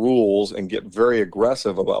change the rules and get very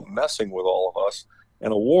aggressive about messing with all of us.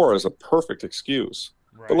 And a war is a perfect excuse.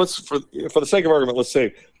 Right. But let's, for the sake of argument, let's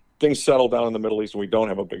say things settle down in the Middle East and we don't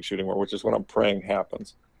have a big shooting war, which is what I'm praying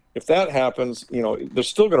happens. If that happens, they're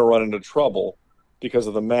still going to run into trouble because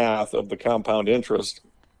of the math of the compound interest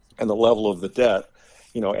and the level of the debt,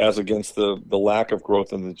 as against the lack of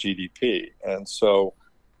growth in the GDP. And so,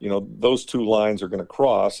 those two lines are going to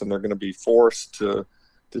cross and they're going to be forced to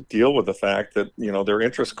deal with the fact that, their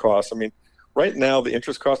interest costs. Right now, the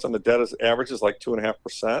interest cost on the debt averages like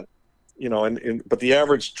 2.5%, but the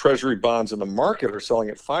average treasury bonds in the market are selling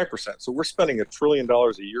at 5%. So we're spending $1 trillion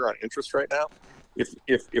a year on interest right now.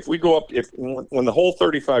 If we go up, when the whole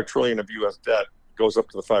 35 trillion of U.S. debt goes up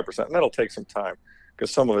to the 5%, and that'll take some time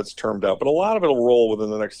because some of it's termed out, but a lot of it'll roll within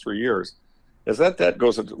the next 3 years. As that debt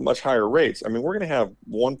goes at much higher rates, we're going to have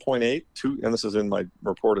 1.82, and this is in my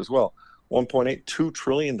report as well, $1.82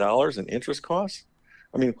 trillion in interest costs.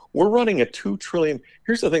 We're running a $2 trillion.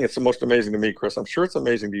 Here's the thing that's the most amazing to me, Chris. I'm sure it's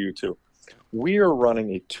amazing to you too. We are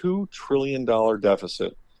running a $2 trillion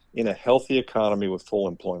deficit in a healthy economy with full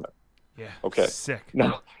employment. Yeah. Okay. Sick.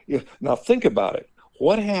 Now think about it.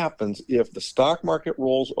 What happens if the stock market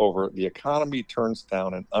rolls over, the economy turns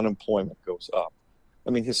down, and unemployment goes up?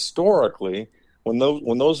 Historically, when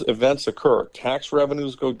those events occur, tax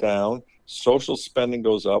revenues go down, social spending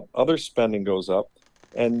goes up, other spending goes up,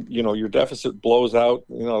 and your deficit blows out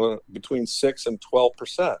between 6 and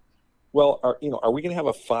 12%. Well, are we going to have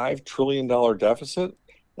a $5 trillion deficit,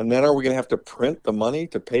 and then are we going to have to print the money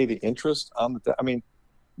to pay the interest on the debt?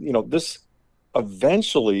 This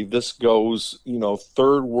eventually this goes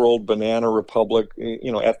third world banana republic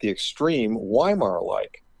at the extreme, Weimar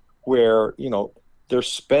like, where they're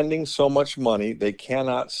spending so much money they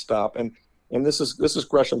cannot stop. And this is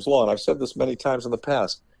Gresham's law, and I've said this many times in the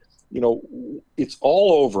past. It's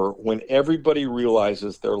all over when everybody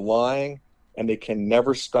realizes they're lying and they can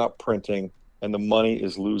never stop printing, and the money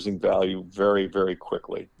is losing value very, very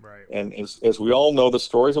quickly. Right. And as we all know the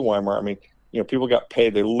stories of Weimar, people got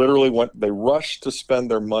paid. They rushed to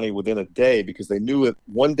spend their money within a day because they knew it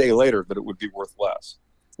one day later that it would be worth less.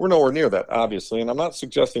 We're nowhere near that, obviously, and I'm not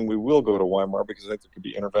suggesting we will go to Weimar because I think there could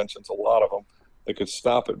be interventions, a lot of them, that could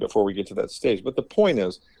stop it before we get to that stage. But the point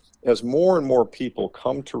is, as more and more people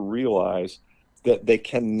come to realize that they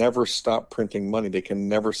can never stop printing money. They can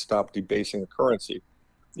never stop debasing the currency.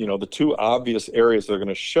 The two obvious areas that are going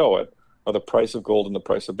to show it are the price of gold and the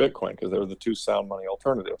price of Bitcoin, because they're the two sound money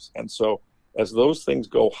alternatives. And so as those things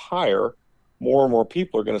go higher, more and more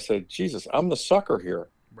people are going to say, Jesus, I'm the sucker here.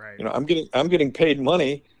 Right. I'm getting paid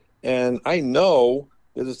money, and I know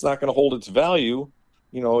that it's not going to hold its value.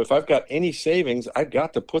 If I've got any savings, I've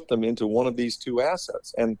got to put them into one of these two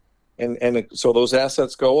assets. And so those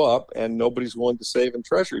assets go up, and nobody's willing to save in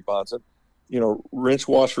treasury bonds. And, rinse,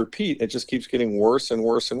 wash, repeat. It just keeps getting worse and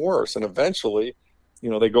worse and worse. And eventually,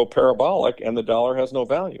 they go parabolic, and the dollar has no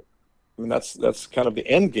value. I mean, that's kind of the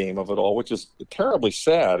end game of it all, which is terribly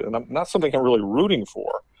sad, and not something I'm really rooting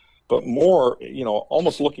for, but more,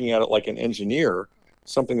 almost looking at it like an engineer,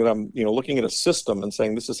 something that I'm, looking at a system and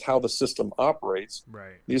saying, this is how the system operates.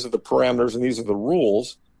 Right. These are the parameters and these are the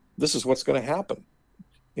rules. This is what's going to happen.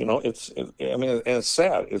 It's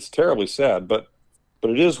sad. It's terribly sad, but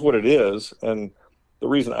it is what it is. And the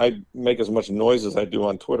reason I make as much noise as I do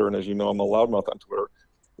on Twitter, and as you know, I'm a loudmouth on Twitter,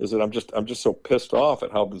 is that I'm just so pissed off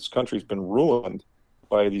at how this country's been ruined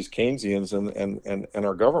by these Keynesians and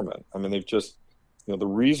our government. I mean, they've just, the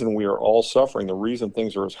reason we are all suffering, the reason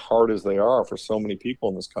things are as hard as they are for so many people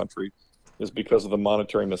in this country is because of the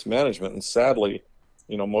monetary mismanagement. And sadly,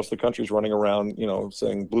 most of the country's running around,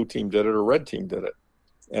 saying blue team did it or red team did it.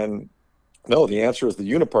 And no, the answer is the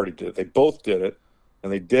uniparty did it. They both did it,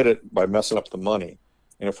 and they did it by messing up the money.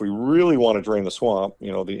 And if we really want to drain the swamp,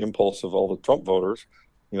 the impulse of all the Trump voters,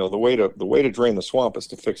 the way to drain the swamp is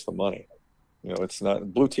to fix the money. It's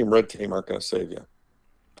not blue team, red team aren't going to save you.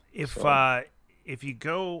 If you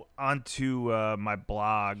go onto my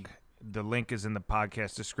blog, the link is in the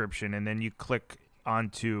podcast description, and then you click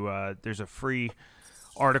onto there's a free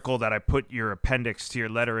article that I put your appendix to your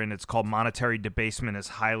letter in. It's called Monetary Debasement is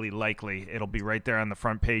Highly Likely. It'll be right there on the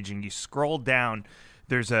front page, and you scroll down,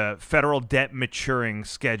 there's a federal debt maturing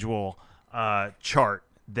schedule chart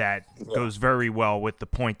that goes very well with the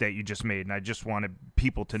point that you just made. And I just wanted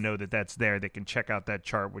people to know that that's there. They can check out that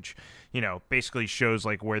chart, which, basically shows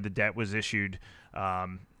like where the debt was issued,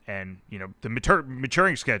 and, the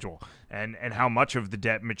maturing schedule and how much of the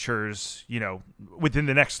debt matures, within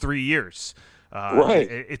the next 3 years. Right.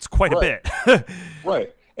 It's quite a bit.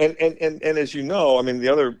 Right. And as you know, I mean, the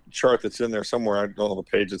other chart that's in there somewhere, I don't know the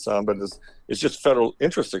page it's on, but it's just federal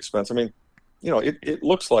interest expense. I mean, it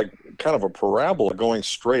looks like kind of a parabola going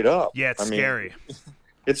straight up. Yeah, it's scary.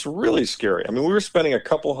 It's really scary. I mean, we were spending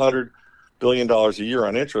 $200 billion a year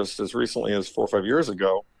on interest as recently as 4 or 5 years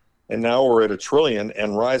ago, and now we're at $1 trillion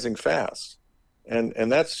and rising fast.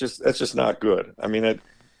 And that's just not good. I mean,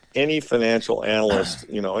 any financial analyst,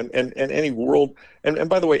 and any world, and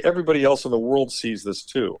by the way, everybody else in the world sees this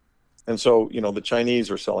too. And so, the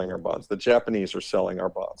Chinese are selling our bonds, the Japanese are selling our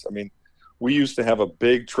bonds. I mean, we used to have a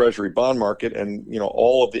big treasury bond market, and,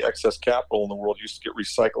 all of the excess capital in the world used to get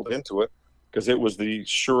recycled into it because it was the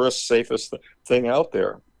surest, safest thing out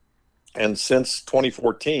there. And since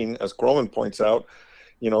 2014, as Groman points out,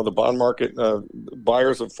 the bond market,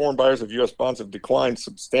 foreign buyers of U.S. bonds have declined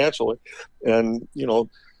substantially. And,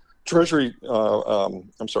 central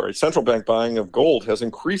bank buying of gold has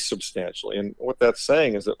increased substantially. And what that's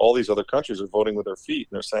saying is that all these other countries are voting with their feet,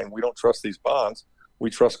 and they're saying, we don't trust these bonds, we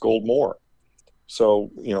trust gold more. So,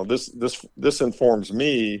 this informs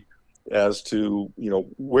me as to,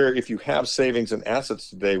 where, if you have savings and assets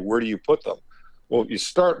today, where do you put them? Well, you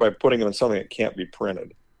start by putting them in something that can't be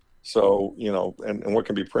printed. So, and what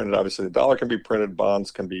can be printed? Obviously, the dollar can be printed,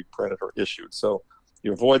 bonds can be printed or issued. So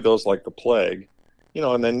you avoid those like the plague.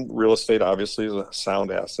 And then real estate obviously is a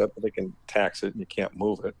sound asset, but they can tax it and you can't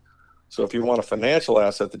move it. So if you want a financial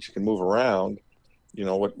asset that you can move around,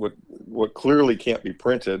 what clearly can't be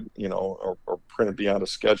printed, or printed beyond a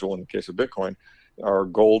schedule in the case of Bitcoin, are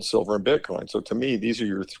gold, silver, and Bitcoin. So to me, these are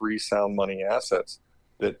your three sound money assets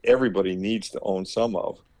that everybody needs to own some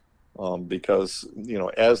of, because,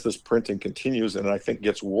 as this printing continues and I think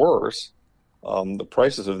gets worse, the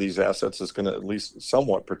prices of these assets is going to at least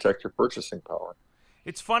somewhat protect your purchasing power.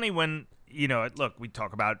 It's funny when, look, we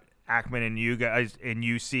talk about Ackman and you guys and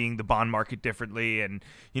you seeing the bond market differently, and,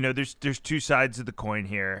 there's two sides of the coin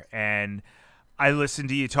here. And I listen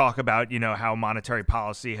to you talk about, how monetary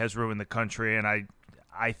policy has ruined the country, and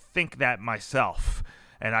I think that myself.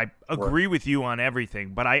 And I agree with you on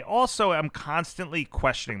everything, but I also am constantly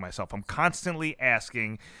questioning myself. I'm constantly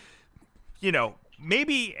asking,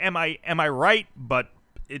 maybe am I right, but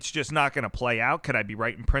it's just not going to play out? Could I be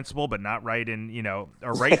right in principle, but not right in,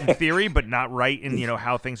 or right in theory, but not right in,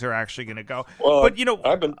 how things are actually going to go? Well, but,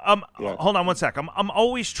 hold on one sec. I'm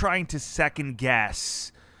always trying to second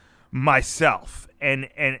guess myself and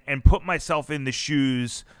put myself in the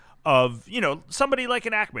shoes of, somebody like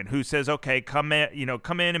an Ackman who says, okay, come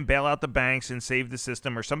in and bail out the banks and save the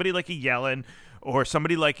system, or somebody like a Yellen, or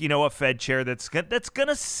somebody like, a Fed chair that's going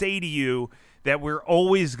to say to you that we're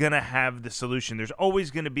always going to have the solution. There's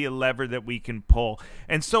always going to be a lever that we can pull.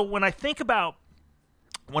 And so when I think about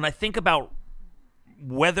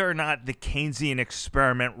whether or not the Keynesian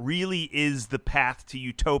experiment really is the path to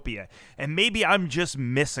utopia, and maybe I'm just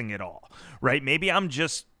missing it all, right? Maybe I'm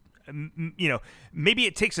just, maybe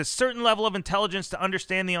it takes a certain level of intelligence to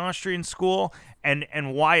understand the Austrian school and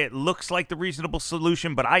why it looks like the reasonable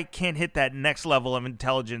solution, but I can't hit that next level of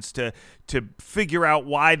intelligence to figure out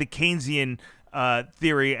why the Keynesian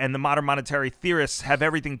theory and the modern monetary theorists have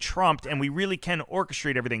everything trumped and we really can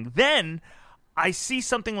orchestrate everything. Then I see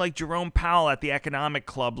something like Jerome Powell at the Economic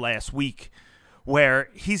Club last week, where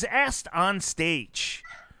he's asked on stage,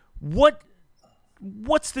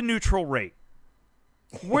 what's the neutral rate?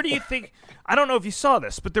 Where do you think? I don't know if you saw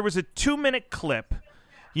this, but there was a 2-minute clip.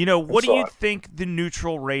 What do you think the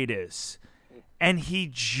neutral rate is? And he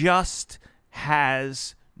just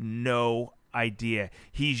has no idea.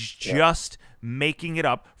 He's just making it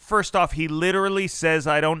up. First off, he literally says,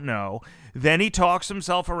 I don't know. Then he talks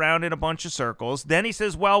himself around in a bunch of circles. Then he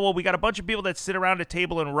says, well, we got a bunch of people that sit around a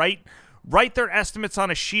table and write their estimates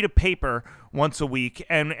on a sheet of paper once a week,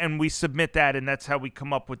 and we submit that, and that's how we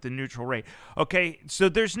come up with the neutral rate. Okay, so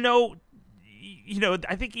there's no,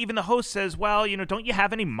 I think even the host says, well, don't you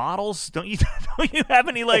have any models? Don't you have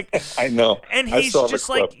any, like... I know. And he's just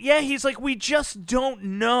like, he's like, we just don't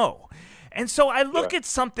know. And so I look at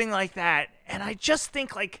something like that, and I just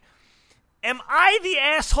think, like, am I the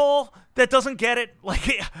asshole that doesn't get it?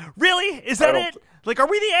 Like, really? Is that it? Like, are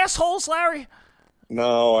we the assholes, Larry?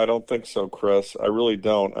 No, I don't think so, Chris. I really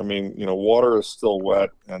don't. I mean, water is still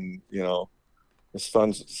wet, and the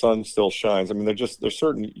sun still shines. I mean, there's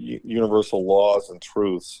certain universal laws and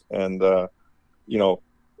truths, and look,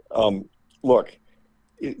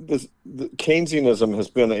 the Keynesianism has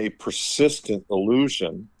been a persistent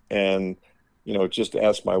illusion, and just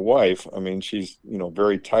ask my wife. I mean, she's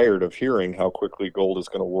very tired of hearing how quickly gold is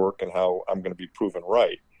going to work and how I'm going to be proven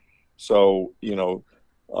right. So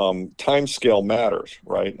time scale matters,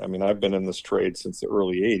 right? I mean, I've been in this trade since the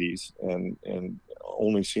early 80s and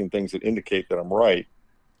only seen things that indicate that I'm right.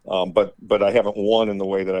 But I haven't won in the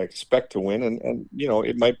way that I expect to win. And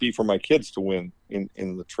it might be for my kids to win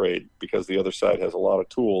in the trade because the other side has a lot of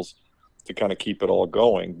tools to kind of keep it all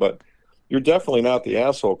going. But you're definitely not the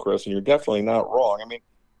asshole, Chris, and you're definitely not wrong. I mean,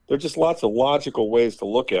 there's just lots of logical ways to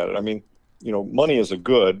look at it. I mean, money is a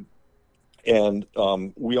good. And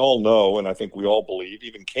we all know, and I think we all believe,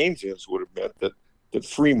 even Keynesians would admit that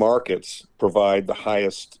free markets provide the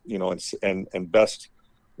highest, and best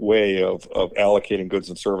way of allocating goods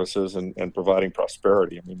and services and providing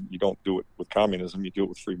prosperity. I mean, you don't do it with communism; you do it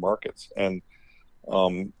with free markets. And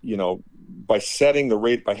by setting the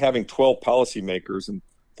rate, by having 12 policymakers and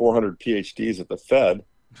 400 PhDs at the Fed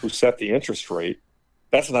who set the interest rate,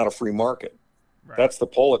 that's not a free market. Right. That's the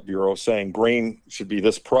Politburo saying grain should be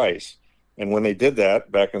this price. And when they did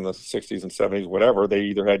that back in the 60s and 70s, whatever, they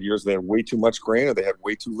either had years they had way too much grain or they had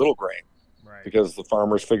way too little grain. Right. Because the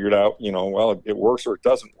farmers figured out, well, it works or it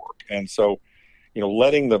doesn't work. And so,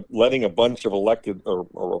 letting a bunch of elected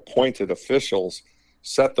or appointed officials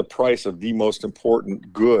set the price of the most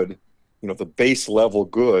important good, the base level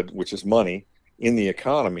good, which is money in the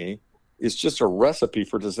economy, is just a recipe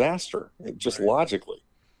for disaster, just logically.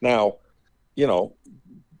 Now,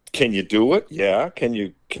 can you do it? Yeah. Can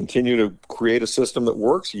you continue to create a system that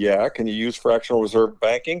works? Yeah. Can you use fractional reserve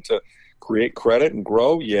banking to create credit and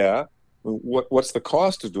grow? Yeah. What's the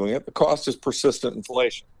cost of doing it? The cost is persistent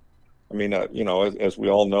inflation. I mean, as we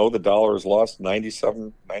all know, the dollar has lost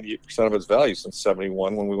 98% of its value since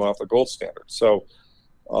 71 when we went off the gold standard. So,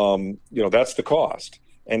 that's the cost.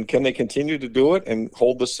 And can they continue to do it and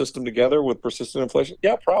hold the system together with persistent inflation?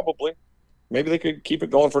 Yeah, probably. Maybe they could keep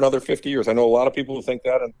it going for another 50 years. I know a lot of people who think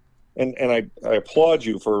that, and I applaud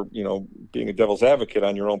you for being a devil's advocate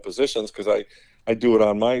on your own positions, because I do it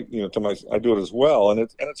on my I do it as well, and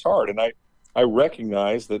it's hard, and I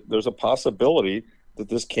recognize that there's a possibility that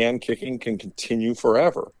this kicking can continue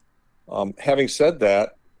forever. Having said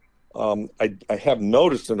that, I have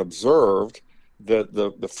noticed and observed that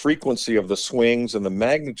the frequency of the swings and the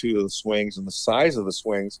magnitude of the swings and the size of the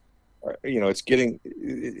swings,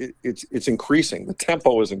 it's increasing. The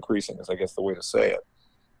tempo is increasing, is I guess the way to say it.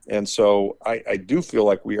 And so I do feel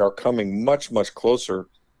like we are coming much, much closer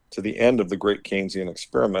to the end of the great Keynesian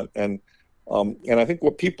experiment. And I think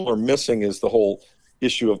what people are missing is the whole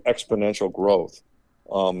issue of exponential growth.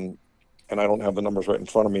 and I don't have the numbers right in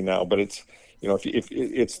front of me now, but it's, if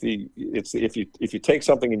you take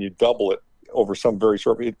something and you double it over some very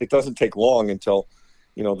short, it doesn't take long until,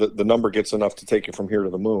 the number gets enough to take you from here to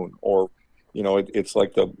the moon. Or, it's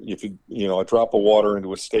like if a drop of water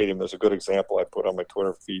into a stadium. There's a good example I put on my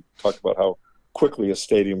Twitter feed, talked about how quickly a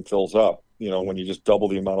stadium fills up, when you just double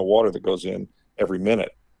the amount of water that goes in every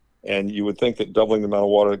minute. And you would think that doubling the amount of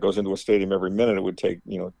water that goes into a stadium every minute, it would take,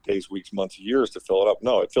 days, weeks, months, years to fill it up.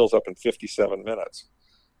 No, it fills up in 57 minutes.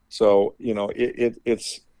 So, but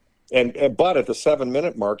at the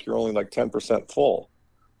 7-minute mark, you're only like 10% full.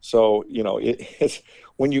 So, it's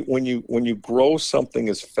when you grow something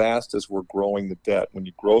as fast as we're growing the debt, when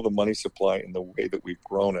you grow the money supply in the way that we've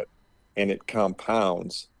grown it, and it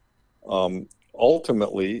compounds,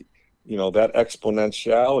 ultimately, that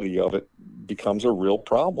exponentiality of it becomes a real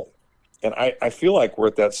problem. And I feel like we're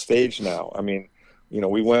at that stage now. I mean,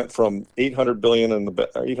 we went from $800 billion on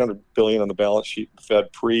the balance sheet,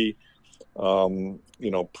 Fed pre the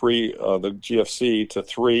GFC, to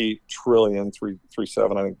 3 trillion,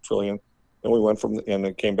 3.7, I think, trillion. And we went and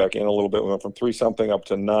it came back in a little bit. We went from 3 something up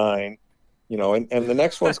to 9, and the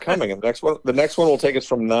next one's coming. And the next one will take us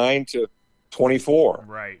from 9 to 24.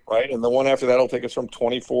 Right. And the one after that will take us from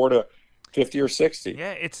 24 to 50 or 60.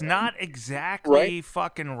 Yeah, it's not exactly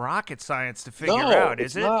fucking rocket science to figure out,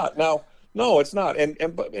 is it? Not. Now, no, it's not.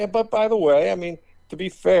 But by the way, I mean, to be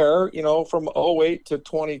fair, from 08 to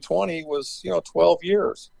 2020 was, 12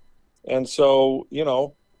 years. And so,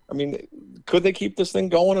 I mean, could they keep this thing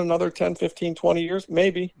going another 10, 15, 20 years?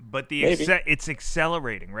 Maybe. But it's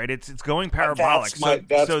accelerating, right? It's going parabolic. That's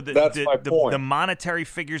my point. The monetary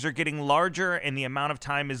figures are getting larger and the amount of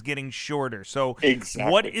time is getting shorter. So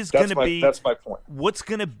exactly. That's my point. What's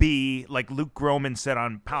going to be, like Luke Groman said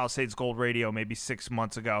on Palisades Gold Radio maybe 6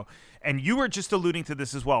 months ago, and you were just alluding to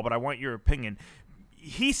this as well, but I want your opinion.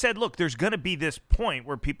 He said, look, there's going to be this point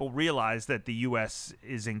where people realize that the U.S.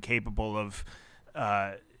 is incapable of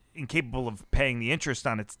paying the interest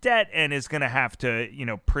on its debt and is going to have to,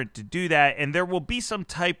 print to do that. And there will be some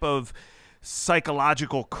type of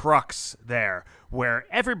psychological crux there where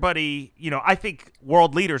everybody, I think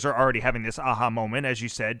world leaders are already having this aha moment. As you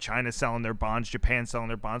said, China's selling their bonds, Japan selling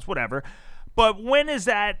their bonds, whatever. But what's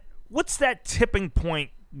that tipping point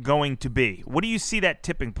going to be? What do you see that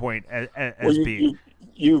tipping point as being?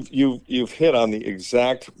 You've hit on the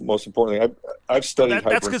exact most important thing. I've studied.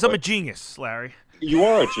 That's because I'm a genius, Larry. You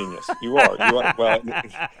are a genius. You are. Well,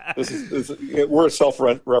 we're a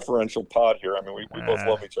self-referential pod here. I mean, we both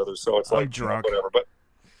love each other, so it's I'm drunk. Whatever. But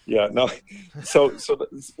yeah, no. So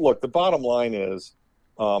look, the bottom line is,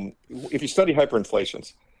 if you study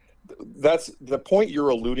hyperinflations, that's the point you're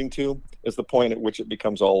alluding to is the point at which it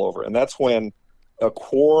becomes all over, and that's when a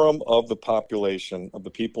quorum of the population, of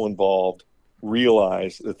the people involved,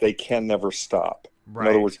 realize that they can never stop. Right.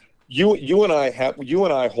 In other words, you and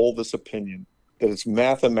I hold this opinion that it's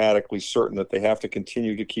mathematically certain that they have to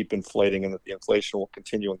continue to keep inflating and that the inflation will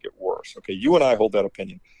continue and get worse. Okay, you and I hold that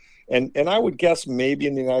opinion. And I would guess maybe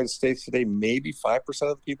in the United States today, maybe 5% of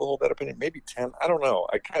the people hold that opinion, maybe 10. I don't know.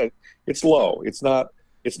 It's low. It's not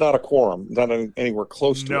a quorum, not anywhere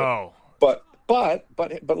close to it.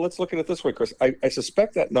 But let's look at it this way, Chris. I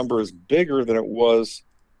suspect that number is bigger than it was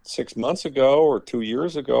 6 months ago or 2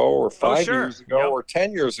 years ago or 5 years ago or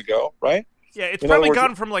 10 years ago, right? Yeah, it's probably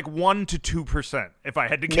gone from like 1% to 2%, if I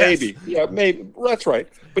had to guess. Maybe. That's right.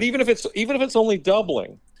 But even if it's only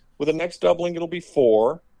doubling, with the next doubling it'll be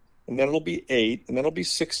 4, and then it'll be 8, and then it'll be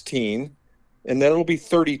 16, and then it'll be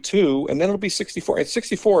 32, and then it'll be 64. At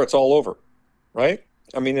 64, it's all over, right?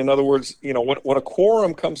 I mean, in other words, when a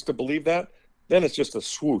quorum comes to believe that, then it's just a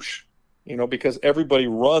swoosh, because everybody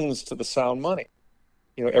runs to the sound money.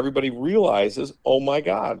 Everybody realizes, oh my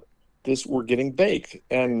God, we're getting baked.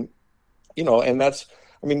 And, and that's,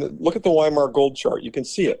 I mean, look at the Weimar gold chart. You can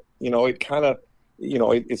see it. It kind of,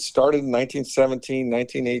 it started in 1917,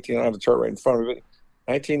 1918. I don't have the chart right in front of me.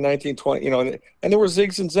 1919, 20, and there were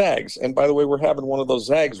zigs and zags. And by the way, we're having one of those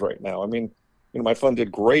zags right now. I mean, my fund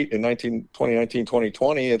did great in 2019,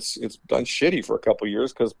 2020. It's done shitty for a couple of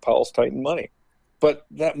years because Powell's tightened money. But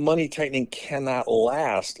that money tightening cannot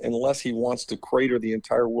last unless he wants to crater the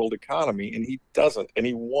entire world economy, and he doesn't, and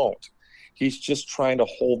he won't. He's just trying to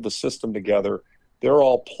hold the system together. They're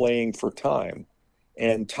all playing for time,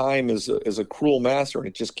 and time is a cruel master, and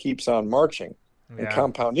it just keeps on marching. Yeah. And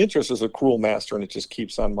compound interest is a cruel master, and it just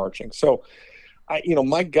keeps on marching. So,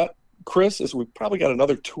 my gut, Chris, is we've probably got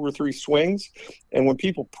another 2 or 3 swings, and when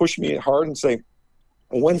people push me hard and say,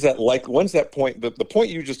 when's that point, the point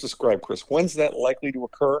you just described, Chris, when's that likely to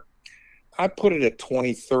occur? I put it at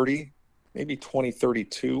 2030, maybe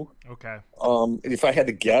 2032. Okay. If I had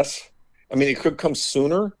to guess. I mean, it could come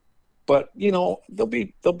sooner, but there'll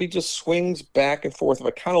be just swings back and forth. If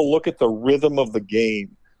I kind of look at the rhythm of the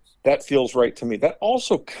game, that feels right to me. That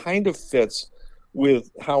also kind of fits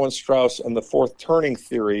with Howe and Strauss and the fourth turning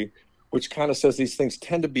theory, which kind of says these things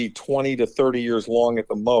tend to be 20 to 30 years long at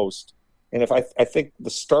the most. And if I think the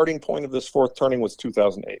starting point of this fourth turning was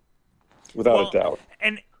 2008, without a doubt.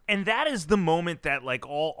 And that is the moment that like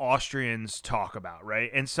all Austrians talk about,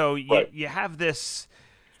 right? And so you have this.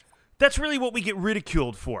 That's really what we get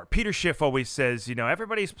ridiculed for. Peter Schiff always says,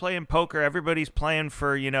 everybody's playing poker, everybody's playing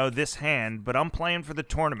for, this hand, but I'm playing for the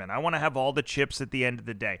tournament. I want to have all the chips at the end of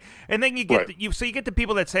the day. And then you get you get the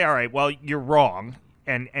people that say, all right, well, you're wrong.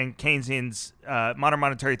 And Keynesian's modern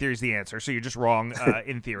monetary theory is the answer. So you're just wrong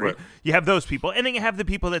in theory. Right. You have those people, and then you have the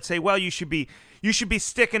people that say, "Well, you should be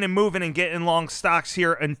sticking and moving and getting long stocks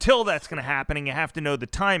here until that's going to happen, and you have to know the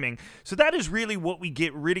timing." So that is really what we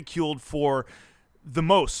get ridiculed for the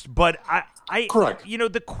most. But I correct.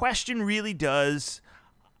 The question really doesn't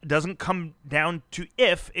come down to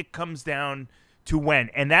if; it comes down to when.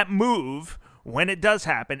 And that move, when it does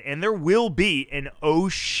happen, and there will be an oh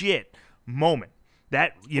shit moment.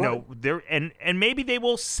 That there and maybe they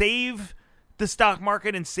will save the stock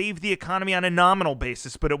market and save the economy on a nominal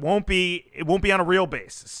basis, but it won't be on a real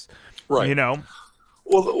basis, right?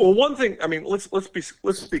 Well, one thing. I mean, let's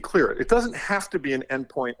be clear. It doesn't have to be an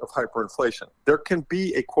endpoint of hyperinflation. There can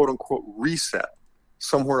be a quote unquote reset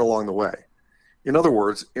somewhere along the way. In other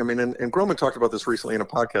words, I mean, and Groman talked about this recently in a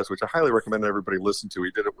podcast, which I highly recommend everybody listen to.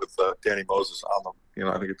 He did it with Danny Moses on the.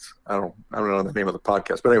 I think it's I don't know the name of the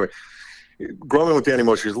podcast, but anyway. Groman with Danny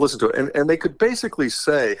Moshe, listen to it, and they could basically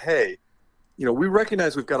say, hey, we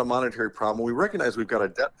recognize we've got a monetary problem. We recognize we've got a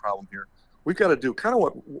debt problem here. We've got to do kind of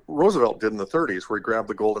what Roosevelt did in the 30s, where he grabbed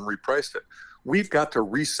the gold and repriced it. We've got to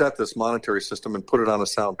reset this monetary system and put it on a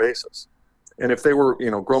sound basis. And if they were,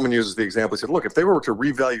 Groman uses the example, he said, look, if they were to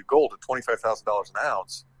revalue gold at $25,000 an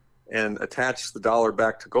ounce and attach the dollar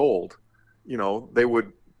back to gold, they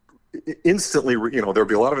would instantly, there would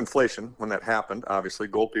be a lot of inflation when that happened. Obviously,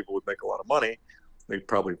 gold people would make a lot of money. They'd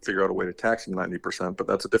probably figure out a way to tax them 90%, but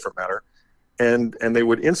that's a different matter. And they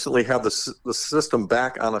would instantly have the system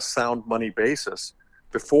back on a sound money basis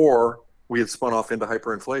before we had spun off into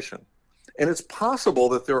hyperinflation. And it's possible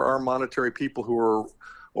that there are monetary people who are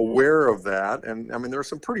aware of that. And I mean, there are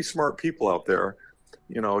some pretty smart people out there,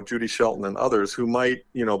 Judy Shelton and others who might,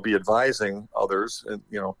 be advising others and,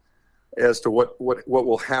 as to what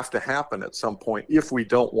will have to happen at some point if we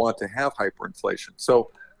don't want to have hyperinflation.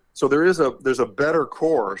 So there's a better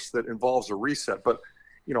course that involves a reset. But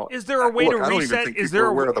is there a way to reset? I don't even think people are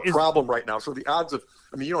aware of the problem right now. So the odds of,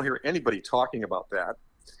 you don't hear anybody talking about that.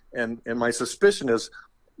 And my suspicion is,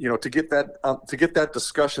 to get that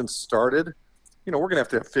discussion started, we're going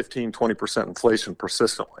to have 15, 20% inflation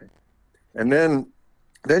persistently, and then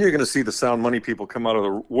you're going to see the sound money people come out of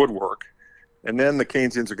the woodwork. And then the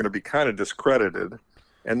Keynesians are going to be kind of discredited.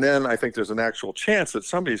 And then I think there's an actual chance that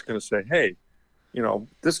somebody's going to say, hey,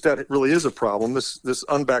 this debt really is a problem. This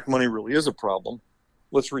unbacked money really is a problem.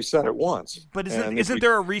 Let's reset it once. But isn't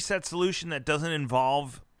there a reset solution that doesn't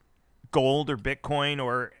involve gold or Bitcoin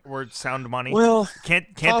or sound money? Well,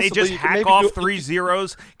 can't they just hack off 3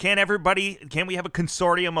 zeros? Can't we have a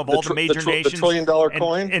consortium of all the major nations, the $1 trillion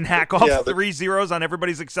coin, and hack off 3 zeros on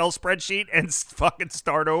everybody's Excel spreadsheet and fucking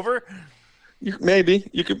start over? Maybe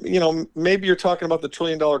you could, maybe you're talking about the $1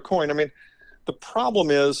 trillion coin. I mean, the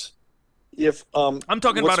problem is if I'm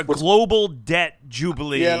talking about a global debt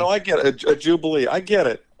jubilee. Yeah, no, I get it. A jubilee. I get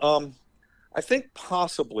it. I think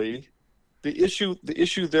possibly the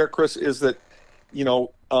issue there, Chris, is that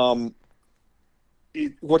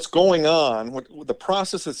what's going on, the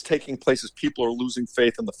process that's taking place is people are losing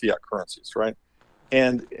faith in the fiat currencies, right?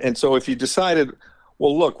 And so if you decided,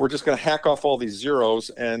 well, look, we're just going to hack off all these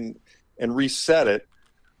zeros and reset it,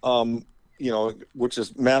 which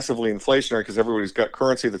is massively inflationary because everybody's got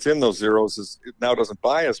currency that's in those zeros it now doesn't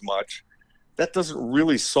buy as much. That doesn't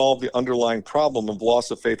really solve the underlying problem of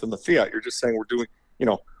loss of faith in the fiat. You're just saying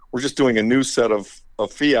we're just doing a new set of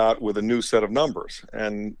fiat with a new set of numbers,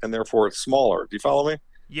 and therefore it's smaller. Do you follow me?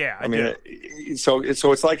 Yeah, I mean, so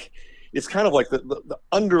it's like it's kind of like the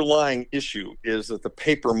underlying issue is that the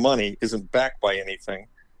paper money isn't backed by anything.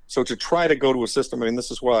 So to try to go to a system, I mean,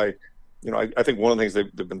 this is why. I think one of the things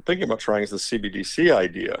they've been thinking about trying is the CBDC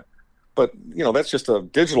idea. But, that's just a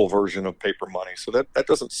digital version of paper money. So that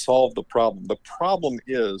doesn't solve the problem. The problem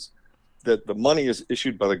is that the money is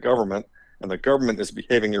issued by the government and the government is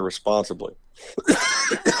behaving irresponsibly.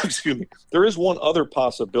 Excuse me. There is one other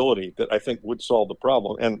possibility that I think would solve the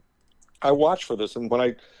problem. And I watch for this. And when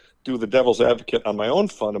I do the devil's advocate on my own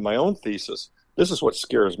fund and my own thesis, this is what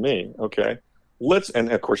scares me. Okay,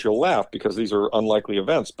 and of course you'll laugh because these are unlikely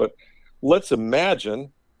events, but let's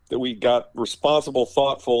imagine that we got responsible,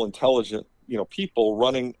 thoughtful, intelligent, people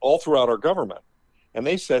running all throughout our government, and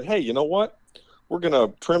they said, hey, you know what? We're going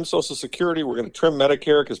to trim Social Security. We're going to trim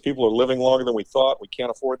Medicare because people are living longer than we thought. We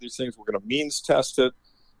can't afford these things. We're going to means test it.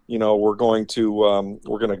 We're going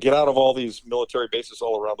to get out of all these military bases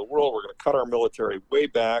all around the world. We're going to cut our military way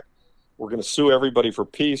back. We're going to sue everybody for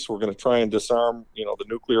peace. We're going to try and disarm, the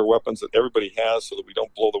nuclear weapons that everybody has so that we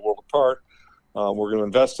don't blow the world apart. We're going to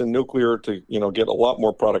invest in nuclear to, get a lot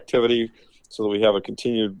more productivity so that we have a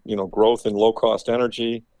continued, growth in low-cost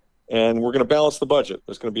energy. And we're going to balance the budget.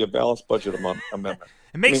 There's going to be a balanced budget amendment.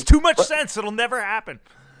 It makes too much sense. It'll never happen.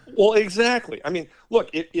 Well, exactly. I mean, look,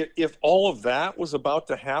 if all of that was about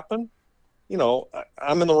to happen,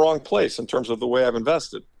 I'm in the wrong place in terms of the way I've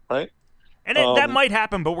invested, right? And that might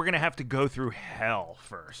happen, but we're going to have to go through hell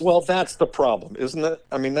first. Well, that's the problem, isn't it?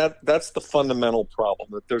 I mean, that's the fundamental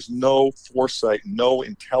problem, that there's no foresight, no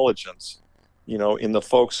intelligence, in the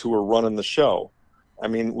folks who are running the show. I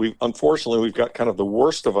mean, we've got kind of the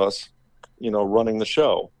worst of us, running the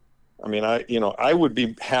show. I mean, I would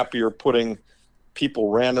be happier putting people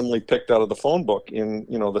randomly picked out of the phone book in,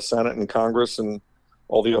 the Senate and Congress and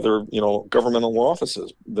all the other, governmental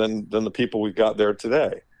offices than the people we've got there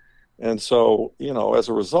today. And so, as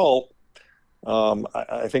a result,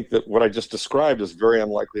 I think that what I just described is very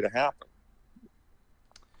unlikely to happen.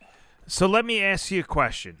 So let me ask you a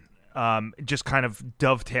question. Just kind of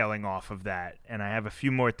dovetailing off of that, and I have a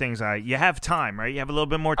few more things. You have time, right? You have a little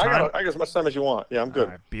bit more time? I got as much time as you want. Yeah, I'm good.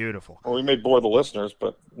 All right, beautiful. Well, we may bore the listeners,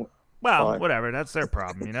 but... Well, fine. Whatever. That's their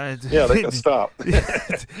problem, Yeah, they can stop.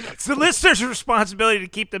 It's the listener's responsibility to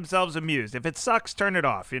keep themselves amused. If it sucks, turn it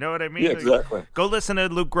off. You know what I mean? Yeah, exactly. Go listen to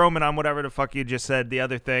Luke Groman on whatever the fuck you just said, the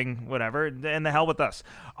other thing, whatever, and the hell with us.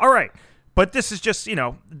 All right. But this is just,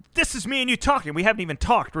 this is me and you talking. We haven't even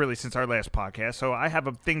talked really since our last podcast, so I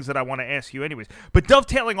have things that I want to ask you anyways. But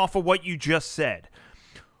dovetailing off of what you just said,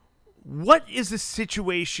 what is the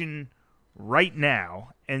situation right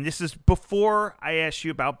now? And this is before I ask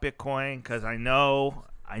you about Bitcoin, because I know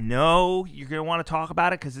you're going to want to talk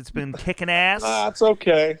about it because it's been kicking ass. It's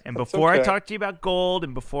okay. And before I talk to you about gold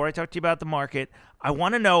and before I talk to you about the market, I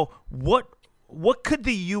want to know what could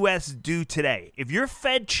the U.S. do today? If you're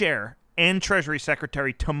Fed chair and Treasury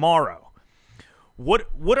Secretary tomorrow, what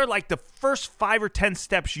are like the first 5 or 10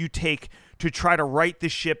 steps you take to try to right the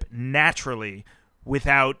ship naturally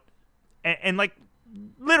without and like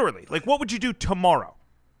literally, like what would you do tomorrow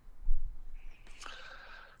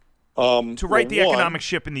to right the economic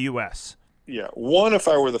ship in the U.S.? Yeah, if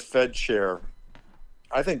I were the Fed chair,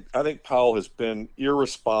 I think Powell has been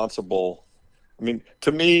irresponsible. I mean,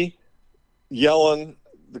 to me, Yellen,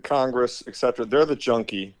 the Congress, et cetera, they're the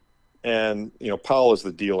junkie. And, Powell is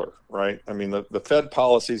the dealer, right? I mean, the Fed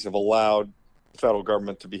policies have allowed the federal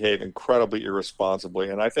government to behave incredibly irresponsibly.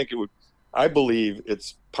 And I believe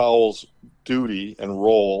it's Powell's duty and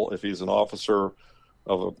role, if he's an officer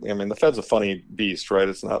the Fed's a funny beast, right?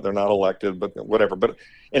 They're not elected, but whatever. But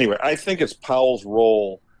anyway, I think it's Powell's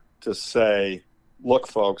role to say, look,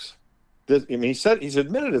 folks, he's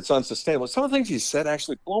admitted it's unsustainable. Some of the things he said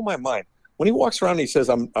actually blow my mind. When he walks around and he says,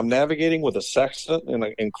 I'm navigating with a sextant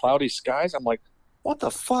in cloudy skies, I'm like, what the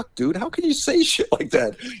fuck, dude? How can you say shit like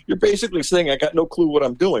that? You're basically saying I got no clue what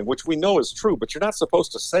I'm doing, which we know is true, but you're not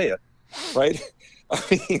supposed to say it, right?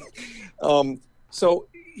 I mean, so,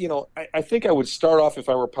 I think I would start off if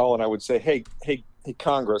I were Powell and I would say, hey,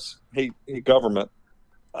 Congress, hey, government,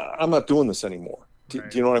 I'm not doing this anymore. Do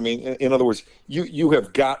you know what I mean? In other words,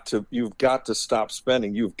 you've got to stop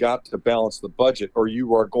spending. You've got to balance the budget, or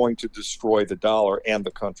you are going to destroy the dollar and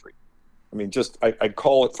the country. I mean, I'd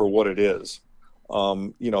call it for what it is.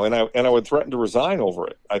 And I would threaten to resign over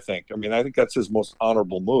it. I think that's his most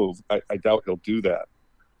honorable move. I doubt he'll do that.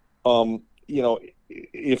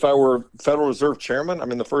 If I were Federal Reserve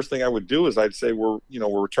Chairman, the first thing I would do is I'd say we're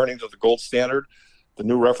returning to the gold standard. The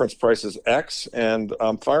new reference price is X, and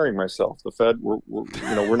I'm firing myself. The Fed,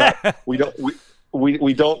 we're not, we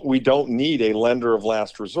don't need a lender of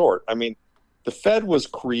last resort. I mean, the Fed was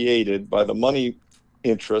created by the money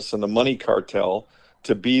interests and the money cartel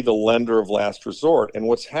to be the lender of last resort. And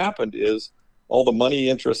what's happened is all the money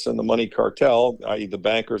interests and the money cartel, i.e. the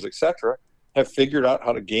bankers, et cetera, have figured out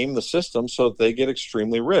how to game the system so that they get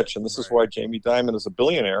extremely rich. And this is why Jamie Dimon is a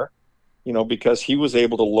billionaire, because he was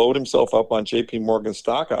able to load himself up on JP Morgan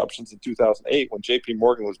stock options in 2008 when JP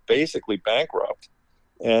Morgan was basically bankrupt.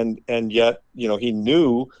 And yet, he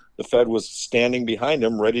knew the Fed was standing behind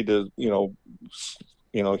him, ready to,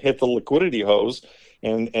 hit the liquidity hose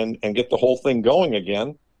and get the whole thing going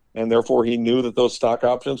again. and therefore he knew that those stock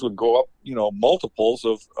options would go up, multiples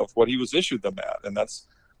of what he was issued them at, and that's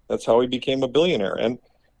how he became a billionaire. And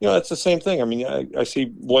it's the same thing. I mean, I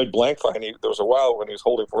see Lloyd Blankfein. There was a while when he was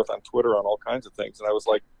holding forth on Twitter on all kinds of things, and I was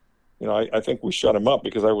like, I think we shut him up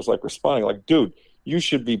because I was like responding like, dude, you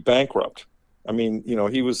should be bankrupt. I mean,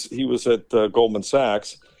 he was at Goldman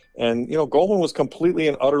Sachs, and Goldman was completely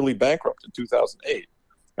and utterly bankrupt in 2008.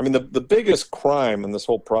 I mean, the biggest crime in this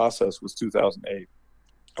whole process was 2008,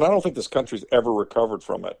 and I don't think this country's ever recovered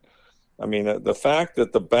from it. I mean, the fact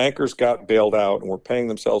that the bankers got bailed out and were paying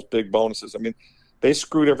themselves big bonuses. I mean, they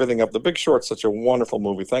screwed everything up. The Big Short's such a wonderful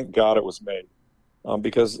movie. Thank God it was made,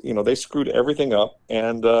 because they screwed everything up,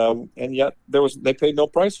 and yet they paid no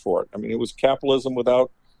price for it. I mean, it was capitalism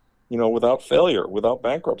without failure, without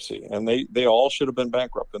bankruptcy, and they all should have been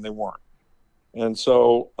bankrupt, and they weren't. And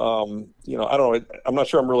so, I don't know. I'm not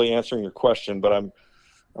sure I'm really answering your question, but I'm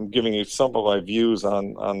giving you some of my views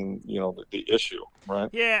on the issue, right?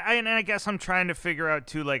 Yeah, and I guess I'm trying to figure out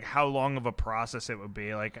too, like, how long of a process it would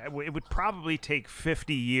be. Like, it would probably take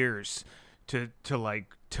 50 years to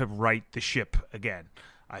right the ship again,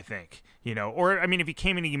 I think. Or I mean, if he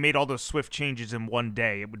came in and he made all those swift changes in one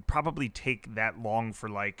day, it would probably take that long for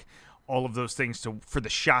like all of those things for the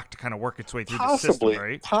shock to kind of work its way through the system,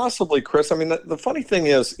 right? Possibly, Chris. I mean, the funny thing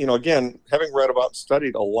is, again, having read about and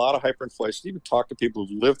studied a lot of hyperinflation, even talked to people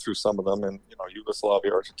who've lived through some of them in,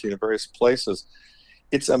 Yugoslavia, Argentina, various places,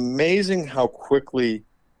 it's amazing how quickly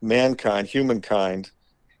humankind,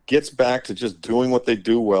 gets back to just doing what they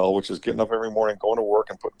do well, which is getting up every morning, going to work,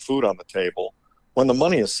 and putting food on the table when the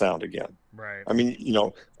money is sound again. Right. I mean,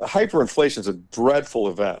 hyperinflation is a dreadful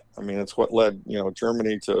event. I mean, it's what led,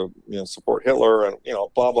 Germany to, support Hitler and,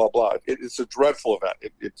 blah, blah, blah. It's a dreadful event.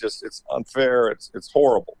 It's unfair. It's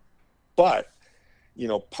horrible. But,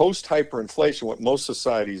 post hyperinflation, what most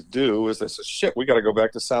societies do is they say, shit, we got to go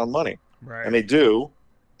back to sound money. Right. And they do,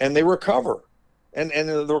 and they recover. And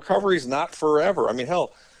the recovery is not forever. I mean,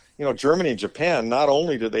 hell, Germany and Japan, not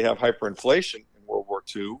only did they have hyperinflation in World War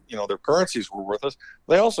II, their currencies were worthless,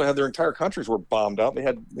 they also had their entire countries were bombed out.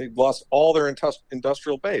 They lost all their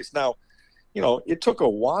industrial base. Now, it took a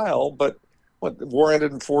while, but the war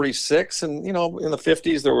ended in 1946, and in the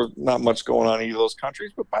 1950s there was not much going on in either of those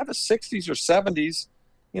countries. But by the 1960s or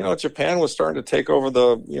 1970s, Japan was starting to take over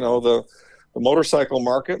the motorcycle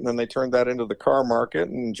market, and then they turned that into the car market,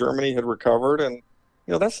 and Germany had recovered. And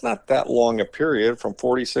that's not that long a period from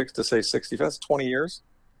 1946 to say 1965. That's 20 years.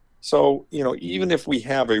 So even if we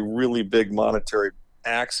have a really big monetary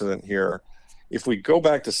accident here, if we go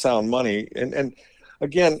back to sound money, and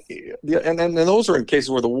again, and those are in cases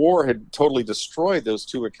where the war had totally destroyed those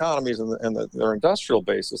two economies and their industrial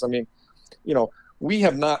bases. I mean, we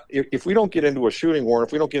have not, if we don't get into a shooting war,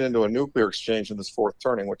 if we don't get into a nuclear exchange in this fourth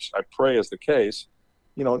turning, which I pray is the case,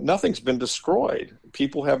 nothing's been destroyed.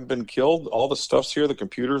 People haven't been killed. All the stuff's here. The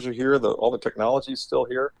computers are here. All the technology is still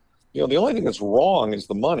here. The only thing that's wrong is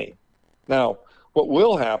the money. Now, what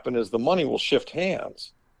will happen is the money will shift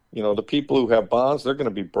hands. The people who have bonds, they're going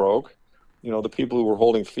to be broke. The people who were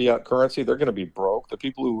holding fiat currency, they're going to be broke. The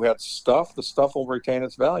people who had stuff, the stuff will retain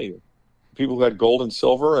its value. People who had gold and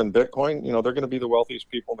silver and Bitcoin, they're going to be the wealthiest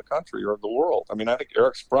people in the country or the world. I mean, I think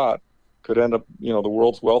Eric Sprott could end up, the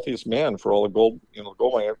world's wealthiest man for all the gold,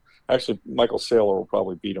 gold money. Actually, Michael Saylor will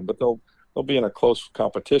probably beat him, but they'll be in a close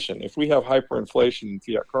competition. If we have hyperinflation in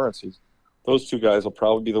fiat currencies, those two guys will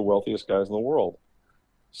probably be the wealthiest guys in the world.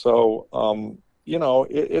 So,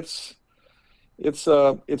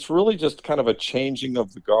 it's really just kind of a changing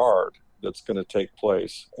of the guard that's going to take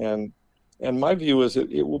place. And my view is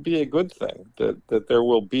it will be a good thing, that there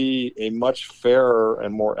will be a much fairer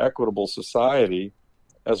and more equitable society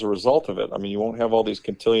as a result of it. I mean, you won't have all these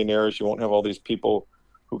quintillionaires. You won't have all these people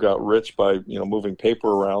who got rich by, moving paper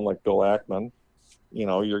around like Bill Ackman.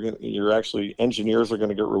 You're actually, engineers are going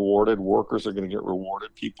to get rewarded. Workers are going to get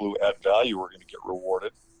rewarded. People who add value are going to get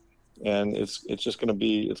rewarded. And it's going to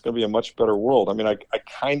be a much better world. I mean, I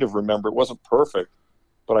kind of remember, it wasn't perfect,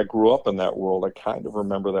 but I grew up in that world. I kind of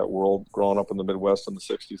remember that world growing up in the Midwest in the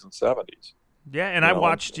 60s and 70s. Yeah, and I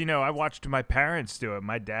watched my parents do it.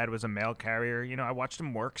 My dad was a mail carrier. I watched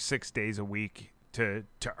him work 6 days a week to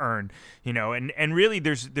earn, and really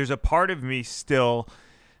there's a part of me still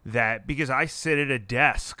that, because I sit at a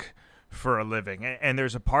desk for a living, and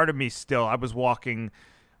there's a part of me still, I was walking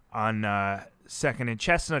on 2nd and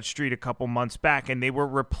Chestnut Street a couple months back, and they were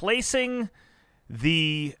replacing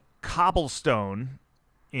the cobblestone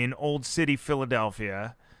in Old City,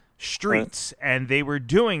 Philadelphia streets, and they were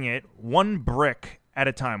doing it one brick at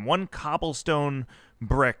a time, one cobblestone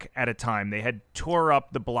brick at a time. They had tore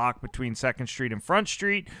up the block between 2nd Street and Front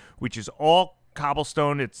Street, which is all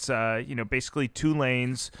cobblestone. It's basically 2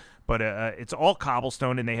 lanes, but it's all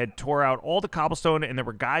cobblestone, and they had tore out all the cobblestone, and there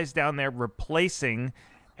were guys down there replacing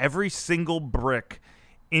every single brick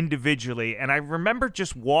individually. And I remember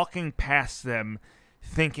just walking past them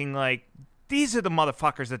thinking, like, these are the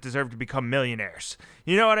motherfuckers that deserve to become millionaires.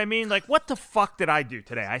 You know what I mean? Like, what the fuck did I do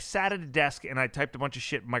today? I sat at a desk and I typed a bunch of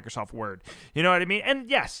shit in Microsoft Word. You know what I mean? And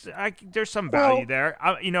yes, there's some value there.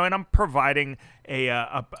 And I'm providing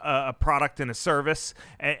a product and a service,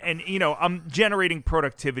 and I'm generating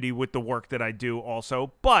productivity with the work that I do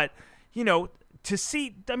also. But to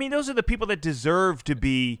see, I mean, those are the people that deserve to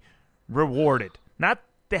be rewarded, not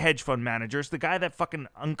the hedge fund managers, the guy that fucking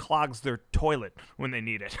unclogs their toilet when they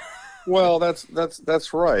need it. Well, that's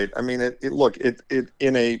right. I mean, it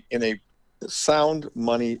in a sound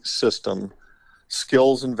money system,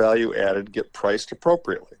 skills and value added get priced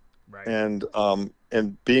appropriately. Right. And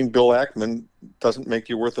being Bill Ackman doesn't make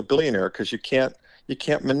you worth a billionaire, because you can't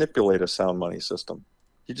manipulate a sound money system.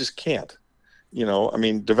 You just can't. I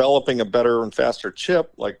mean, developing a better and faster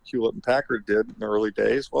chip like Hewlett and Packard did in the early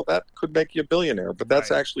days, well, that could make you a billionaire, but that's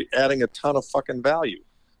actually adding a ton of fucking value.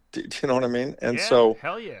 Do you know what I mean? And so,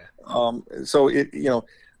 hell yeah. So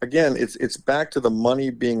again, it's back to the money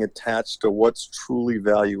being attached to what's truly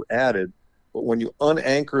value added. But when you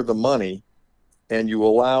unanchor the money and you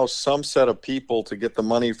allow some set of people to get the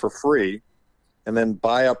money for free and then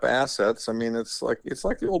buy up assets, I mean, it's like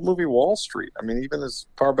the old movie Wall Street. I mean, even as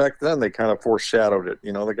far back then, they kind of foreshadowed it.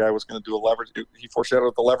 The guy was going to do he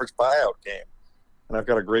foreshadowed the leverage buyout game. And I've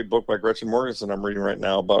got a great book by Gretchen Morgenson I'm reading right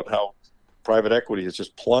now about how private equity has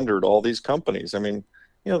just plundered all these companies. I mean,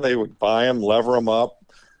 they would buy them, lever them up,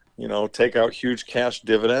 take out huge cash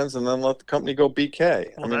dividends, and then let the company go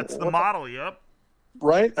BK. Well, that's the model. Yep.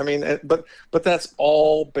 Right. I mean, but that's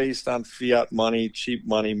all based on fiat money, cheap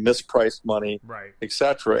money, mispriced money, right,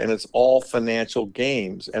 etc. And it's all financial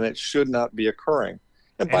games, and it should not be occurring.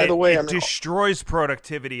 And by the way, it destroys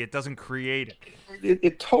productivity. It doesn't create it.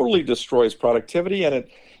 It totally destroys productivity, and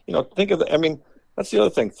that's the other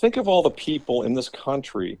thing. Think of all the people in this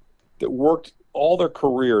country that worked all their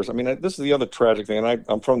careers. I mean, this is the other tragic thing, and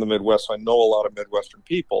I'm from the Midwest, so I know a lot of Midwestern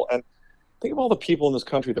people. And think of all the people in this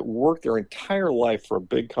country that worked their entire life for a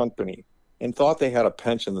big company and thought they had a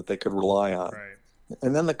pension that they could rely on. Right.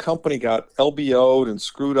 And then the company got LBO'd and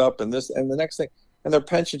screwed up, and this and the next thing, and their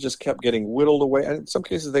pension just kept getting whittled away. And in some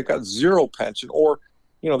cases, they've got zero pension, or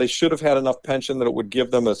they should have had enough pension that it would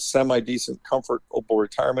give them a semi-decent, comfortable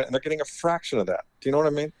retirement, and they're getting a fraction of that. Do you know what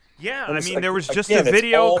I mean? Yeah, I mean, there was just a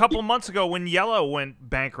video a couple months ago when Yellow went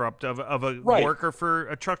bankrupt of a worker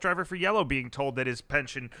a truck driver for Yellow being told that his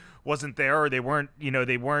pension wasn't there, or they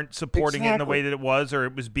weren't supporting it in the way that it was, or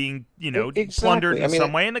it was being, plundered in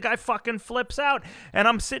some way, and the guy fucking flips out. And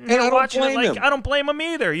I'm sitting here watching it like, I don't blame him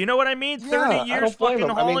either. You know what I mean? 30 years fucking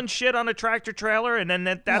hauling shit on a tractor trailer, and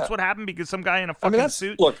then that's what happened because some guy in a fucking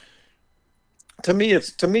suit. Look, to me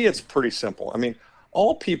it's pretty simple. I mean,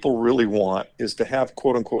 all people really want is to have,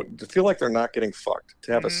 quote unquote, to feel like they're not getting fucked,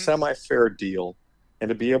 to have a semi-fair deal, and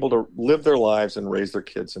to be able to live their lives and raise their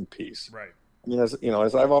kids in peace. Right. I mean, as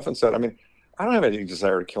I've often said, I mean, I don't have any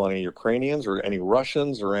desire to kill any Ukrainians or any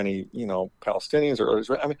Russians or any, Palestinians or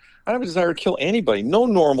Israel. I mean, I don't have a desire to kill anybody. No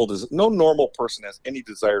normal person has any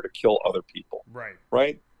desire to kill other people. Right.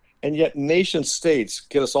 Right. And yet nation states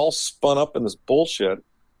get us all spun up in this bullshit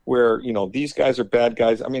where, these guys are bad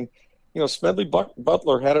guys. I mean, Smedley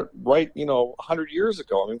Butler had it right, 100 years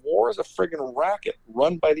ago. I mean, war is a friggin' racket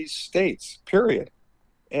run by these states, period.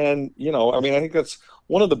 And, I think that's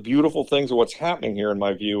one of the beautiful things of what's happening here, in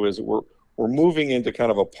my view, is we're moving into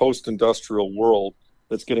kind of a post-industrial world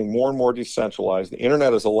that's getting more and more decentralized. The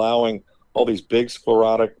internet is allowing all these big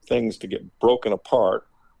sclerotic things to get broken apart.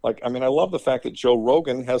 I love the fact that Joe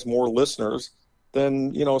Rogan has more listeners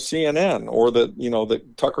than CNN, or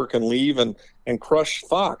that Tucker can leave and crush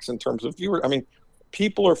Fox in terms of viewers. I mean,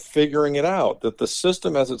 people are figuring it out that the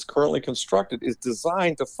system as it's currently constructed is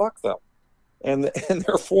designed to fuck them, and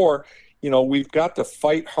therefore, we've got to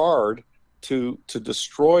fight hard to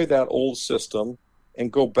destroy that old system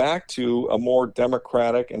and go back to a more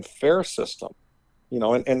democratic and fair system.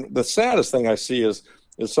 And the saddest thing I see is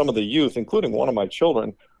some of the youth, including one of my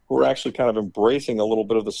children, who are actually kind of embracing a little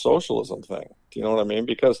bit of the socialism thing. Do you know what I mean?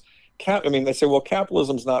 Because, they say, well,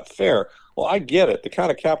 capitalism's not fair. Well, I get it. The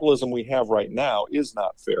kind of capitalism we have right now is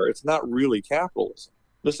not fair. It's not really capitalism.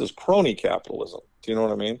 This is crony capitalism. Do you know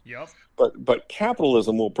what I mean? Yep. But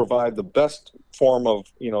capitalism will provide the best form of,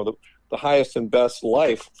 the highest and best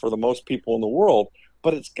life for the most people in the world.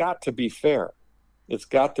 But it's got to be fair. It's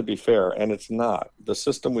got to be fair, and it's not. The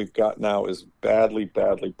system we've got now is badly,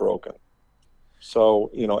 badly broken. So,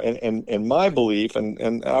 and my belief,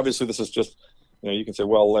 and obviously this is just, you can say,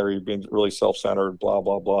 well, Larry, you're being really self-centered, blah,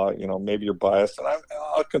 blah, blah, maybe you're biased, and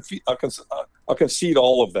I'll concede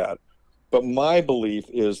all of that. But my belief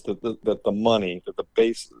is that the money, that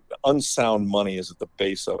the unsound money is at the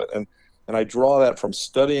base of it. And I draw that from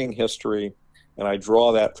studying history, and I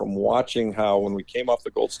draw that from watching how, when we came off the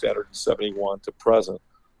gold standard in 71 to present,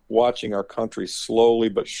 watching our country slowly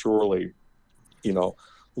but surely,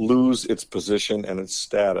 lose its position and its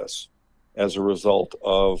status as a result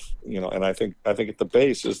of, and I think at the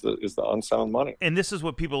base is the unsound money. And this is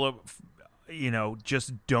what people,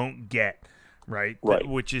 just don't get, right? Right.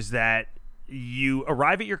 Which is that you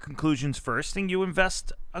arrive at your conclusions first and you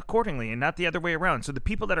invest accordingly, and not the other way around. So the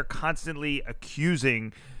people that are constantly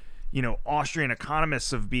accusing, Austrian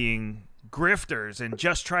economists of being grifters and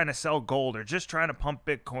just trying to sell gold or just trying to pump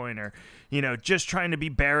Bitcoin or, just trying to be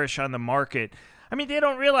bearish on the market, I mean, they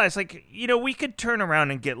don't realize, we could turn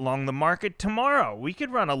around and get long the market tomorrow. We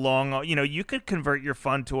could run a long, you could convert your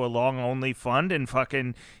fund to a long-only fund and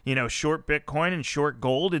fucking, short Bitcoin and short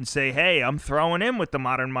gold and say, hey, I'm throwing in with the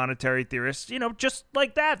modern monetary theorists, just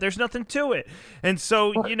like that. There's nothing to it. And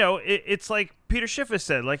so, it's like Peter Schiff has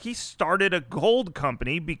said, he started a gold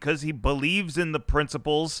company because he believes in the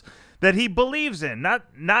principles that he believes in, not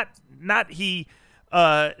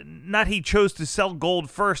he chose to sell gold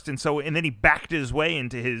first, and then he backed his way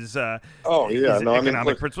into his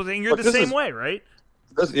economic principles. And you're the same way, right?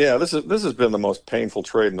 This has been the most painful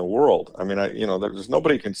trade in the world. I mean, there's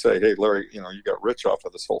nobody can say, hey, Larry, you got rich off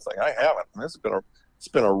of this whole thing. I haven't. I mean, it's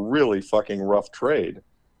been a really fucking rough trade,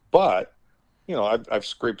 but I've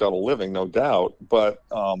scraped out a living, no doubt. But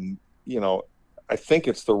I think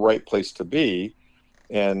it's the right place to be.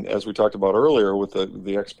 And as we talked about earlier with the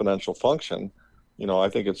exponential function, I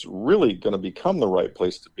think it's really going to become the right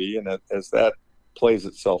place to be. And as that plays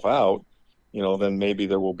itself out, then maybe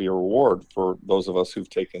there will be a reward for those of us who've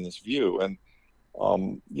taken this view. And,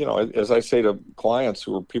 as I say to clients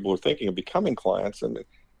people who are thinking of becoming clients, and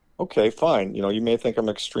okay, fine. You may think I'm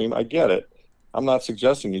extreme. I get it. I'm not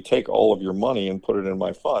suggesting you take all of your money and put it in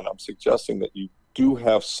my fund. I'm suggesting that you do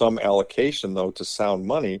have some allocation, though, to sound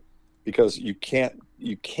money, because you can't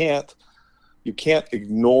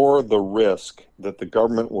ignore the risk that the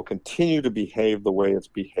government will continue to behave the way it's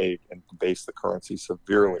behaved and debase the currency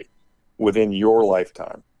severely within your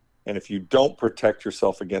lifetime. And if you don't protect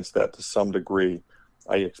yourself against that to some degree,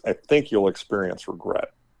 I think you'll experience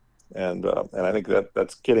regret. And I think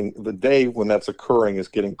that's the day when that's occurring is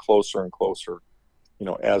getting closer and closer,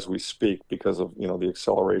 as we speak, because of, the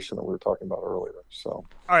acceleration that we were talking about earlier. So,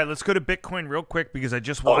 all right, let's go to Bitcoin real quick, because I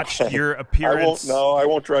just watched your appearance. I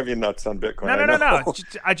won't drive you nuts on Bitcoin. No.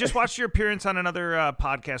 I just watched your appearance on another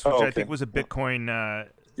podcast, which I think was a Bitcoin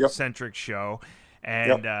centric show.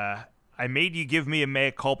 And I made you give me a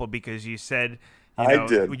mea culpa, because you said, I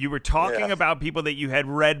did. You were talking about people that you had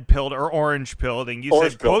red pilled or orange pilled, and you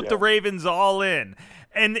said, quote, the Ravens all in.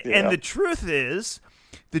 And the truth is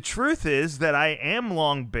that I am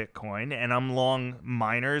long Bitcoin, and I'm long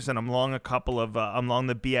miners, and I'm long I'm long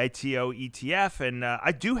the BITO ETF, and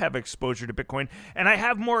I do have exposure to Bitcoin, and I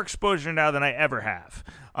have more exposure now than I ever have.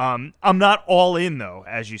 I'm not all in, though,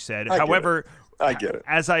 as you said. However, I get it.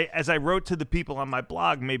 As I wrote to the people on my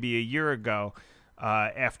blog maybe a year ago,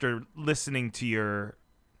 after listening to your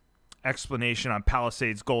explanation on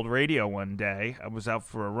Palisades Gold Radio one day, I was out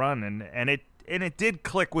for a run, and it did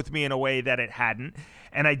click with me in a way that it hadn't,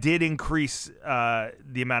 and I did increase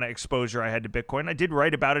the amount of exposure I had to Bitcoin. I did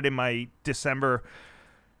write about it in my December.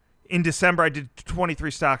 In December, I did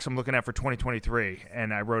 23 stocks I'm looking at for 2023,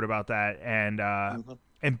 and I wrote about that, and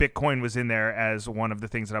Bitcoin was in there as one of the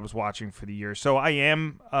things that I was watching for the year. So I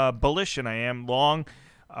am bullish and I am long,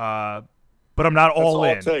 but I'm not all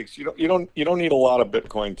in. That's all it takes. You don't need a lot of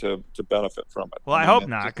Bitcoin to benefit from it. Well, I hope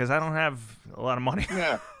not, because I don't have a lot of money.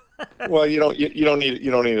 Yeah. Well, you don't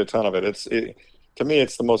need a ton of it. To me,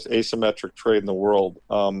 it's the most asymmetric trade in the world.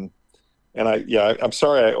 And I'm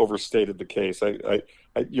sorry I overstated the case.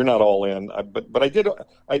 You're not all in, but I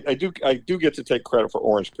do get to take credit for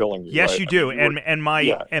orange pilling you. Yes, right? you do. And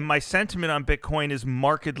my sentiment on Bitcoin is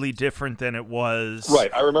markedly different than it was.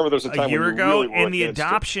 Right. I remember there was a time year when ago, really and the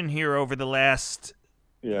adoption here over the last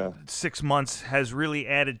 6 months has really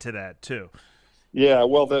added to that too. Yeah,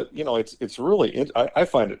 well, it's really I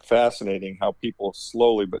find it fascinating how people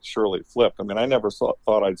slowly but surely flip. I mean, I never thought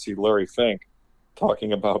I'd see Larry Fink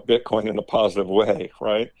talking about Bitcoin in a positive way,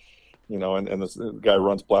 right? And this guy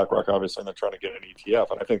runs BlackRock, obviously, and they're trying to get an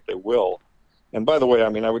ETF, and I think they will. And by the way, I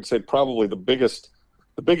mean, I would say probably the biggest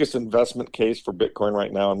investment case for Bitcoin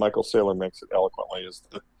right now, and Michael Saylor makes it eloquently, is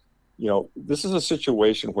that this is a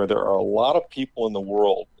situation where there are a lot of people in the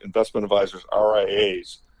world, investment advisors,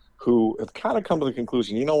 RIAs, who have kind of come to the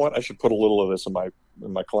conclusion, you know what, I should put a little of this in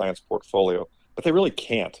my client's portfolio, but they really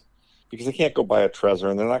can't, because they can't go buy a Trezor,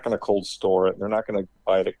 and they're not going to cold store it, and they're not going to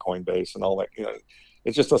buy it at Coinbase and all that.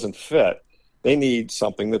 It just doesn't fit. They need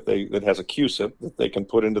something that has a CUSIP that they can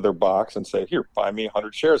put into their box and say, here, buy me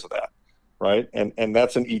 100 shares of that, right? And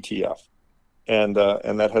that's an ETF, and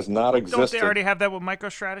that has not existed. Don't they already have that with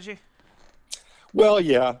MicroStrategy? Well,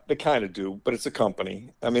 yeah, they kind of do, but it's a company.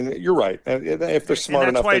 I mean, you're right. If they're smart enough,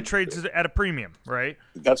 and that's why it trades at a premium, right?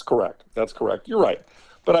 That's correct. You're right.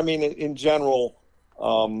 But I mean, in general,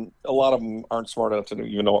 a lot of them aren't smart enough to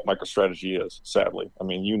even know what MicroStrategy is, sadly. I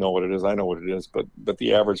mean, you know what it is, I know what it is, but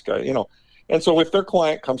the average guy, And so if their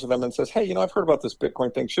client comes to them and says, hey, I've heard about this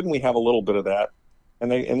Bitcoin thing, shouldn't we have a little bit of that?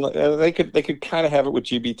 And they could kind of have it with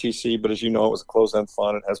GBTC, but as you know, it was a closed-end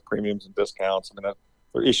fund. It has premiums and discounts. I mean,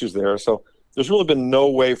 there are issues there. So there's really been no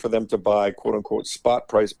way for them to buy, quote unquote, spot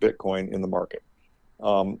price Bitcoin in the market.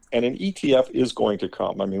 And an ETF is going to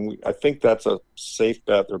come. I mean, I think that's a safe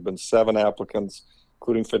bet. There have been 7 applicants,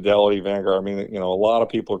 including Fidelity, Vanguard. I mean, a lot of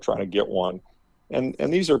people are trying to get one. And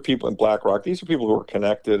these are people in BlackRock. These are people who are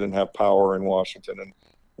connected and have power in Washington.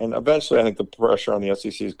 And eventually, I think the pressure on the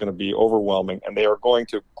SEC is going to be overwhelming, and they are going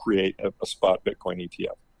to create a spot Bitcoin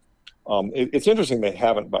ETF. It's interesting they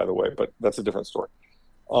haven't, by the way, but that's a different story.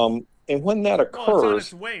 And when that occurs, well,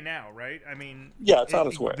 it's on its way now, right? I mean, yeah, it's on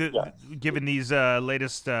its way. Given these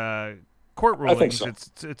latest court rulings, I think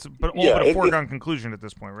so. It's but a foregone conclusion at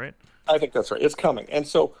this point, right? I think that's right. It's coming. And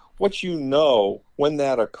so what when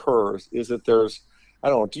that occurs is that there's, I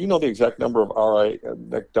don't know, do you know the exact number of RIA,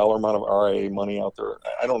 the dollar amount of RIA money out there?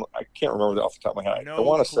 I can't remember that off the top of my head. No I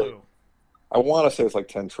want to say it's like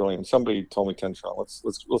 10 trillion. Somebody told me 10 trillion.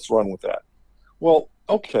 Let's run with that. Well,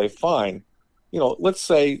 okay, fine. Let's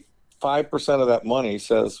say 5% of that money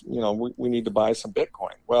says, we need to buy some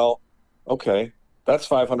Bitcoin. Well, okay, that's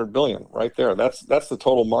 500 billion right there. That's the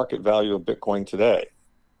total market value of Bitcoin today.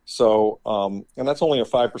 So, and that's only a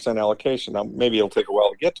 5% allocation. Now, maybe it'll take a while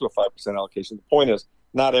to get to a 5% allocation. The point is,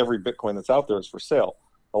 not every Bitcoin that's out there is for sale.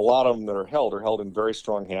 A lot of them that are held in very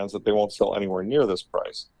strong hands that they won't sell anywhere near this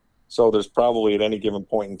price. So there's probably at any given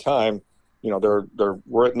point in time,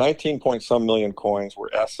 we're at 19 point some million coins. We're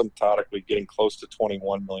asymptotically getting close to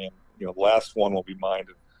 21 million. The last one will be mined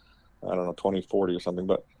in, I don't know, 2040 or something,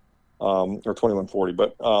 but or 2140.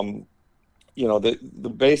 But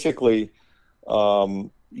basically, there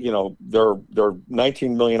are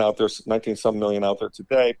 19 million out there, 19 some million out there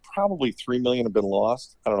today. Probably 3 million have been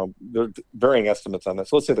lost. I don't know. There are varying estimates on that.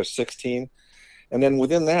 So let's say there's 16, and then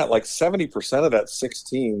within that, like 70% of that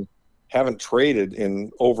 16 haven't traded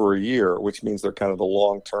in over a year, which means they're kind of the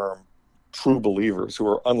long-term true believers who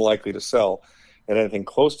are unlikely to sell at anything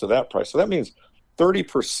close to that price. So that means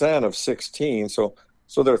 30% of 16. So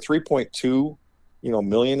there are 3.2,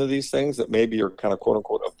 million of these things that maybe are kind of quote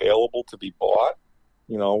unquote available to be bought,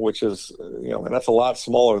 which is, and that's a lot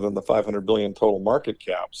smaller than the 500 billion total market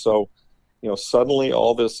cap. So, suddenly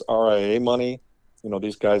all this RIA money,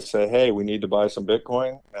 these guys say, hey, we need to buy some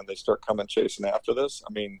Bitcoin, and they start coming chasing after this.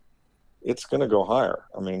 I mean, it's going to go higher.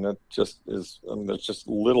 I mean, that just is. There's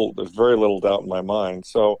very little doubt in my mind.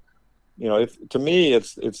 So, to me,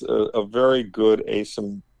 it's a very good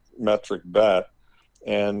asymmetric bet.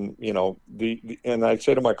 And and I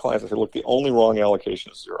say to my clients, I say, look, the only wrong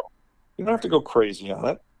allocation is 0. You don't have to go crazy on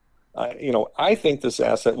it. I think this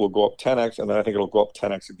asset will go up 10x, and then I think it'll go up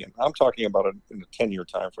 10x again. I'm talking about it in a 10-year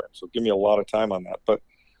time frame, so give me a lot of time on that. But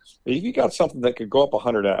if you got something that could go up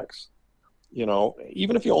 100x,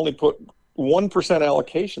 even if you only put 1%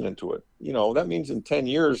 allocation into it, that means in 10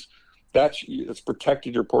 years, it's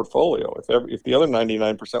protected your portfolio. If the other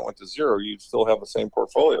 99% went to 0, you'd still have the same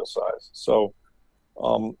portfolio size. So,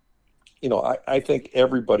 I think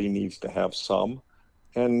everybody needs to have some.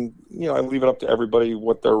 And, I leave it up to everybody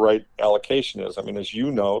what their right allocation is. I mean, as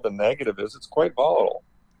you know, the negative is it's quite volatile.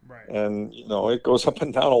 Right. And, it goes up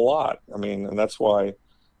and down a lot. I mean, and that's why,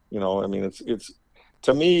 it's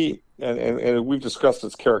to me, and we've discussed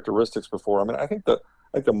its characteristics before. I mean, I think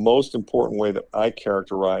the most important way that I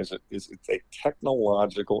characterize it is it's a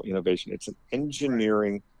technological innovation. It's an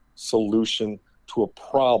engineering solution to a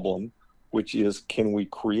problem, which is, can we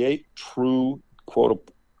create true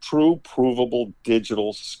provable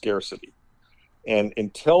digital scarcity? And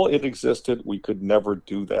until it existed, we could never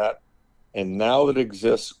do that. And now that it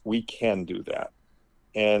exists, we can do that.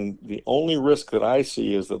 And the only risk that I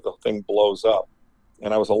see is that the thing blows up.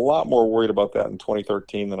 And I was a lot more worried about that in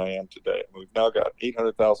 2013 than I am today. We've now got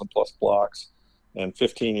 800,000 plus blocks and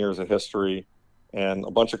 15 years of history. and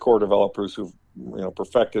a bunch of core developers who've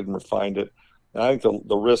perfected and refined it. And I think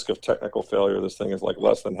the risk of technical failure of this thing is like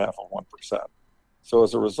less than half of 1%. So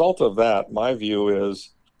as a result of that, my view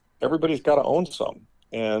is everybody's got to own some.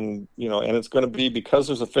 And, and it's going to be because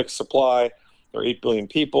there's a fixed supply. There are 8 billion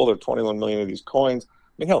people. There are 21 million of these coins.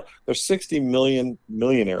 I mean, hell, there's 60 million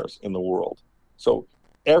millionaires in the world. So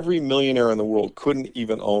every millionaire in the world couldn't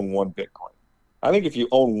even own one Bitcoin. I think if you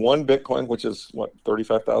own one Bitcoin, which is what,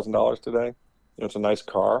 $35,000 today, it's a nice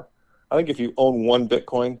car. I think if you own one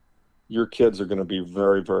Bitcoin, your kids are going to be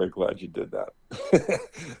very, very glad you did that.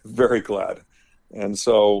 Very glad. And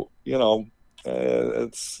so,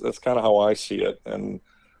 that's kind of how I see it. And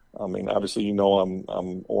I mean, obviously,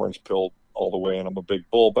 I'm orange pilled all the way, and I'm a big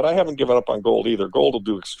bull, but I haven't given up on gold either. Gold will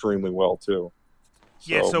do extremely well too.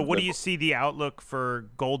 Yeah. So what do you see the outlook for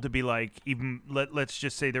gold to be like? Even let's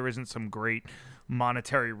just say there isn't some great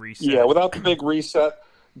monetary reset. Yeah, without the big reset,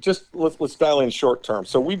 just let's dial in short term.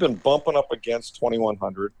 So we've been bumping up against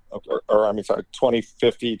 2100, or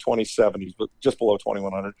 2050, 2070s, but just below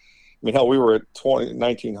 2100. I mean, hell, we were at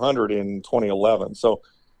 1900 in 2011. So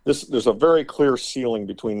there's a very clear ceiling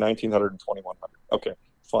between 1900 and 2100. Okay,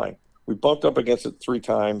 fine. We bumped up against it 3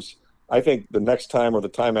 times. I think the next time or the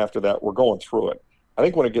time after that, we're going through it. I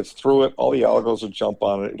think when it gets through it, all the algos will jump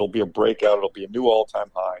on it. It'll be a breakout. It'll be a new all-time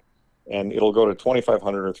high. And it'll go to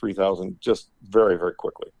 2,500 or 3,000 just very, very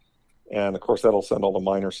quickly. And, of course, that'll send all the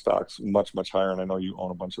miner stocks much, much higher. And I know you own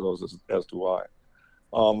a bunch of those, as do I.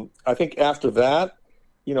 I think after that,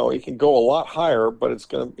 it can go a lot higher, but it's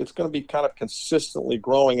going to be kind of consistently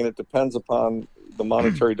growing, and it depends upon the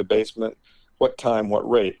monetary debasement, what time, what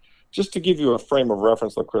rate. Just to give you a frame of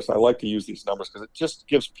reference, though, Chris, I like to use these numbers because it just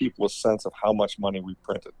gives people a sense of how much money we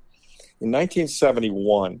printed. In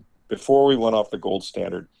 1971, before we went off the gold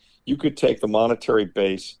standard, you could take the monetary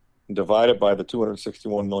base and divide it by the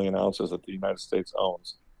 261 million ounces that the United States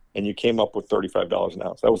owns, and you came up with $35 an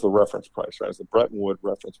ounce. That was the reference price, right? It was the Bretton Woods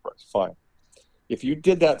reference price. Fine. If you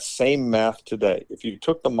did that same math today, if you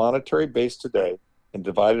took the monetary base today and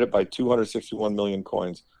divided it by 261 million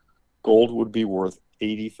coins, gold would be worth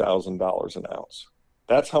 $80,000 an ounce.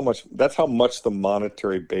 That's how much the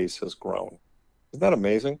monetary base has grown. Isn't that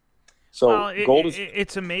amazing? So gold is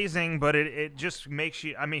it's amazing, but it just makes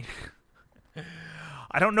you, I mean,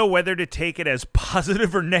 I don't know whether to take it as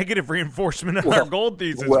positive or negative reinforcement of our gold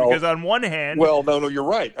thesis, because on one hand... Well, no, you're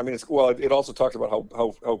right. I mean, it also talks about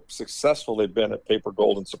how successful they've been at paper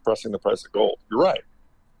gold and suppressing the price of gold. You're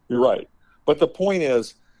right. But the point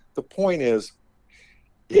is, the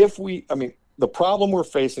problem we're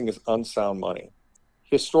facing is unsound money.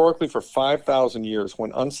 Historically, for 5,000 years,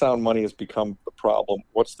 when unsound money has become the problem,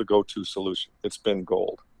 what's the go-to solution? It's been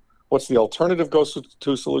gold. What's the alternative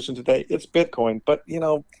go-to solution today? It's Bitcoin. But,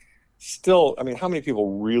 still, I mean, how many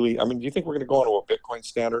people really, do you think we're going to go into a Bitcoin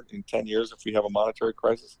standard in 10 years if we have a monetary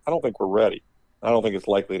crisis? I don't think we're ready. I don't think it's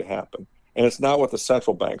likely to happen. And it's not what the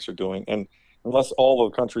central banks are doing. And unless all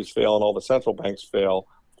the countries fail and all the central banks fail,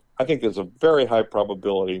 I think there's a very high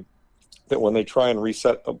probability that when they try and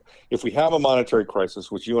reset, if we have a monetary crisis,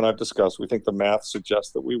 which you and I've discussed, we think the math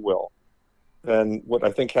suggests that we will, then what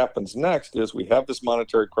I think happens next is we have this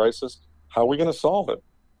monetary crisis. How are we going to solve it?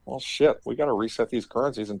 Well, shit, we got to reset these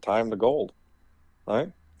currencies and tie them to gold,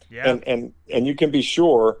 right? Yeah. And you can be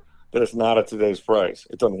sure that it's not at today's price.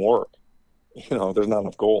 It doesn't work. There's not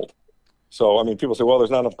enough gold. So, people say, well,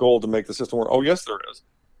 there's not enough gold to make the system work. Oh, yes, there is.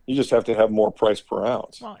 You just have to have more price per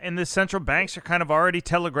ounce. Well, and the central banks are kind of already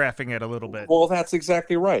telegraphing it a little bit. Well, that's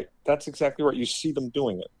exactly right. You see them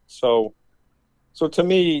doing it. So to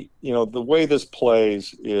me, the way this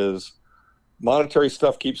plays is monetary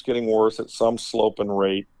stuff keeps getting worse at some slope and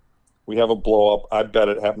rate. We have a blow up. I bet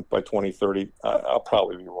it happens by 2030. I'll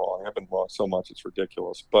probably be wrong. I've been wrong so much it's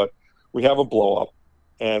ridiculous. But we have a blow up,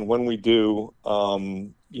 and when we do,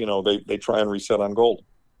 they try and reset on gold,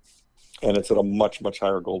 and it's at a much, much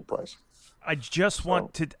higher gold price. I just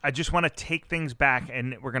want to take things back,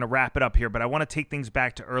 and we're going to wrap it up here, but I want to take things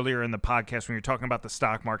back to earlier in the podcast when you're talking about the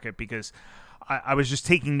stock market, because I was just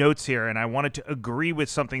taking notes here, and I wanted to agree with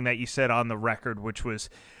something that you said on the record, which was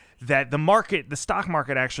that the stock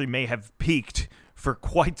market actually may have peaked for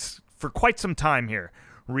quite some time here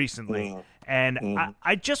recently. And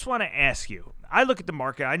I just want to ask you, I look at the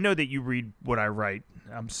market, I know that you read what I write.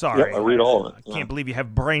 I'm sorry. Yeah, I read all of it. I can't believe you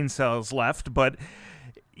have brain cells left, but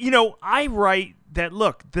I write that,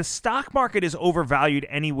 look, the stock market is overvalued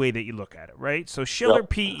any way that you look at it, right? So Schiller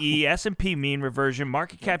PE, S&P mean reversion,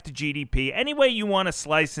 market cap to GDP, any way you want to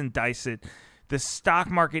slice and dice it, the stock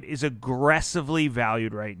market is aggressively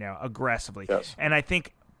valued right now, aggressively. Yes. And I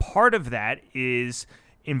think part of that is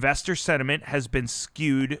investor sentiment has been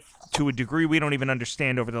skewed to a degree we don't even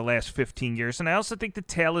understand over the last 15 years. And I also think the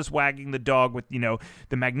tail is wagging the dog with, the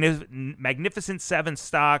Magnificent Seven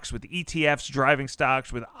stocks, with ETFs driving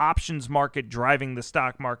stocks, with options market driving the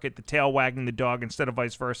stock market, the tail wagging the dog instead of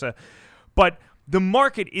vice versa. But the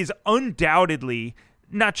market is undoubtedly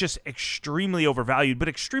not just extremely overvalued, but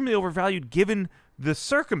extremely overvalued given the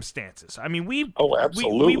circumstances. I mean, we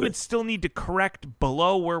would still need to correct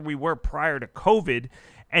below where we were prior to COVID.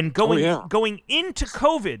 And going into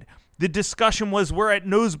COVID, the discussion was we're at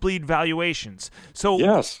nosebleed valuations. So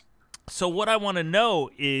yes. So what I want to know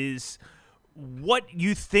is what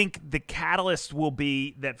you think the catalyst will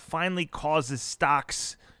be that finally causes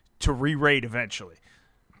stocks to re-rate eventually.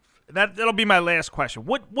 That'll be my last question.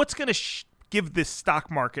 What's going to give this stock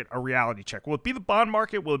market a reality check? Will it be the bond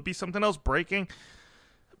market? Will it be something else breaking?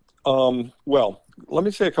 Well, let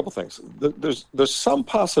me say a couple things. There's some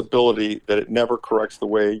possibility that it never corrects the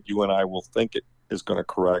way you and I will think it is going to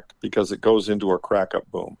correct because it goes into a crack-up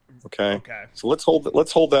boom. Okay. So let's hold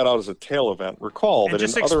that out as a tail event. Recall and that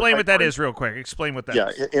just explain what that is real quick. Explain what that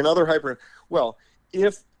is. Yeah, in other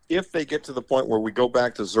if they get to the point where we go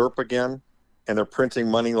back to ZERP again and they're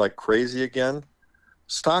printing money like crazy again,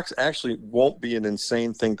 stocks actually won't be an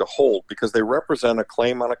insane thing to hold because they represent a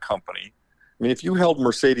claim on a company. I mean, if you held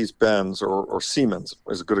Mercedes-Benz or Siemens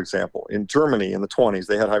as a good example, in Germany in the 20s,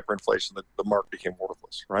 they had hyperinflation, the mark became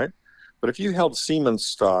worthless, right? But if you held Siemens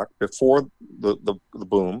stock before the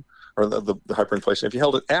boom or the hyperinflation, if you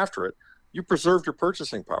held it after it, you preserved your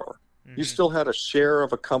purchasing power. Mm-hmm. You still had a share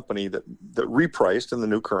of a company that repriced in the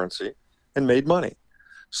new currency and made money.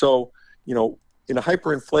 So, in a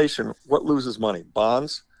hyperinflation, what loses money?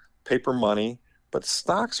 Bonds, paper money, but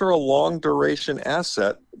stocks are a long duration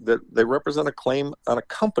asset that they represent a claim on a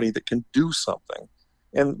company that can do something.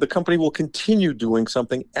 And the company will continue doing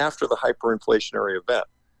something after the hyperinflationary event.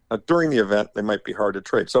 Now, during the event, they might be hard to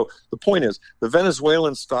trade. So the point is, the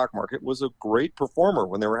Venezuelan stock market was a great performer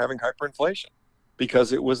when they were having hyperinflation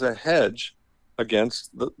because it was a hedge against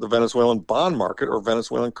the Venezuelan bond market or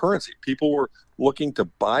Venezuelan currency. People were looking to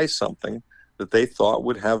buy something that they thought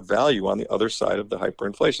would have value on the other side of the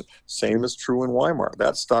hyperinflation. Same is true in Weimar.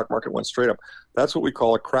 That stock market went straight up. That's what we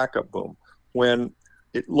call a crack-up boom. When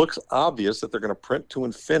it looks obvious that they're going to print to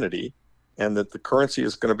infinity and that the currency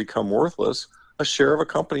is going to become worthless, a share of a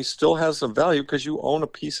company still has some value because you own a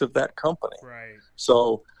piece of that company. Right.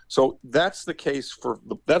 So that's the case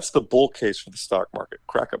that's the bull case for the stock market,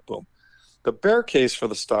 crack-up boom. The bear case for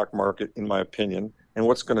the stock market, in my opinion, and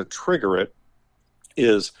what's going to trigger it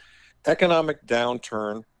is economic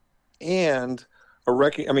downturn and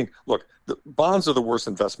look, the bonds are the worst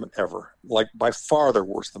investment ever. Like by far they're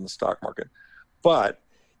worse than the stock market. But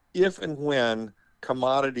if and when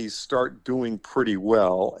commodities start doing pretty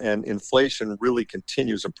well and inflation really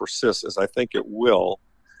continues and persists, as I think it will,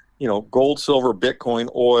 gold, silver, Bitcoin,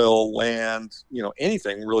 oil, land,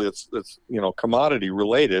 anything really that's commodity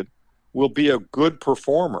related will be a good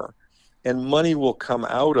performer, and money will come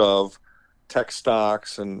out of tech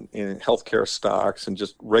stocks and healthcare stocks and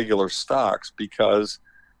just regular stocks because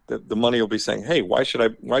the money will be saying, hey, why should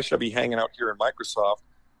I be hanging out here in Microsoft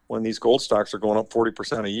when these gold stocks are going up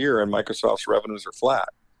 40% a year and Microsoft's revenues are flat?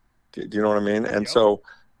 Do you know what I mean? And so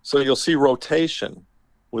you'll see rotation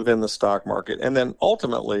within the stock market. And then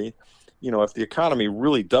ultimately, if the economy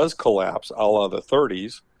really does collapse a la the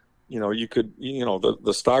 30s,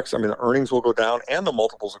 the stocks, the earnings will go down and the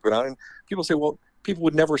multiples will go down. And people say, well, people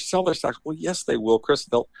would never sell their stocks. Well, yes, they will, Chris.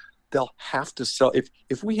 They'll have to sell.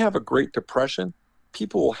 If we have a Great Depression,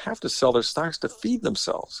 people will have to sell their stocks to feed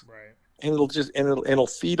themselves. Right. And it'll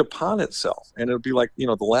feed upon itself. And it'll be like,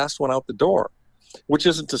 the last one out the door, which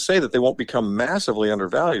isn't to say that they won't become massively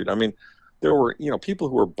undervalued. I mean, there were, people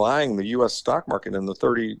who were buying the U.S. stock market in the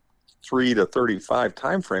 33 to 35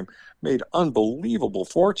 timeframe made unbelievable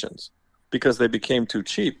fortunes because they became too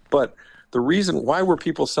cheap. But the reason why were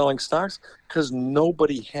people selling stocks? Because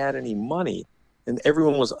nobody had any money and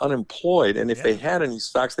everyone was unemployed. And if they had any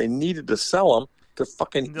stocks, they needed to sell them to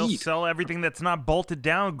fucking They'll eat. Sell everything that's not bolted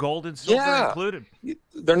down, gold and silver included.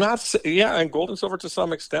 They're not, and gold and silver to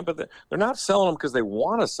some extent, but they're not selling them because they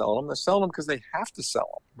want to sell them. They're selling them because they have to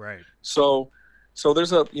sell them. Right. So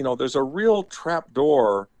there's a real trap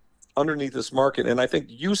door underneath this market. And I think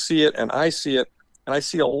you see it and I see it. And I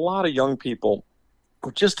see a lot of young people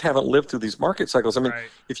who just haven't lived through these market cycles. I mean,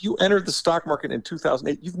 If you entered the stock market in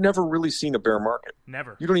 2008, you've never really seen a bear market.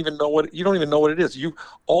 Never. You don't even know what it is.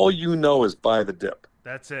 All you know is buy the dip.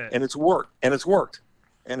 That's it. And it's worked. And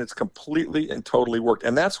it's completely and totally worked.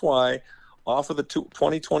 And that's why off of the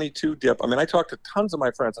 2022 dip, I talked to tons of my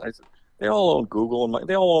friends and I said, they all own Google and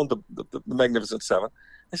they all own the Magnificent Seven.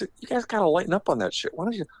 I said, you guys got to lighten up on that shit. Why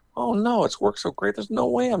don't you? Oh, no, it's worked so great. There's no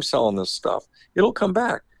way I'm selling this stuff. It'll come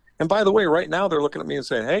back. And by the way, right now they're looking at me and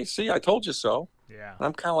saying, hey, see, I told you so. Yeah. And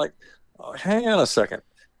I'm kind of like, oh, hang on a second.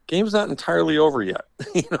 Game's not entirely over yet.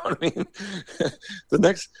 You know what I mean?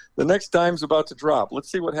 the next dime's about to drop.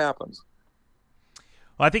 Let's see what happens.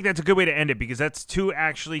 Well, I think that's a good way to end it, because that's two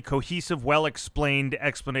actually cohesive, well-explained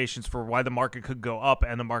explanations for why the market could go up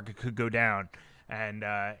and the market could go down. And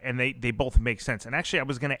they both make sense. And actually, I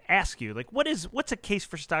was going to ask you, like, what's a case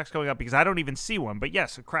for stocks going up? Because I don't even see one. But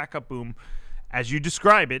yes, a crack up boom, as you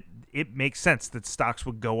describe it, it makes sense that stocks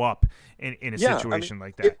would go up in a situation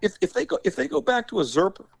like that. If they go back to a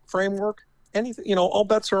ZERP framework, anything, all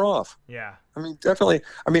bets are off. Yeah. I mean, definitely.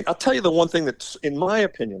 I mean, I'll tell you the one thing that's, in my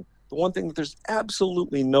opinion, the one thing that there's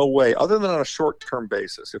absolutely no way, other than on a short-term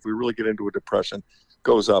basis, if we really get into a depression,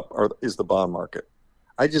 goes up, is the bond market.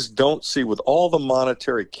 I just don't see, with all the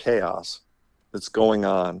monetary chaos that's going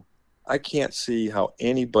on, I can't see how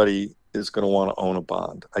anybody is going to want to own a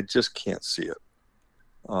bond. I just can't see it.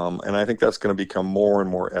 And I think that's going to become more and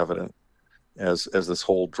more evident as this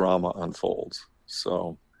whole drama unfolds.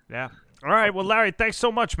 So, yeah. All right. Well, Larry, thanks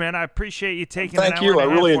so much, man. I appreciate you taking Thank you. I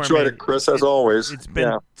really enjoyed it, Chris, as always. It's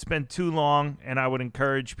been too long, and I would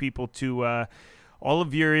encourage people to all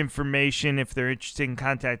of your information, if they're interested in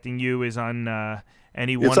contacting you, is on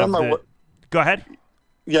any one of the... Go ahead.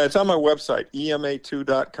 Yeah, it's on my website,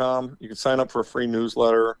 ema2.com. You can sign up for a free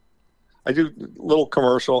newsletter. I do a little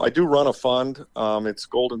commercial. I do run a fund. It's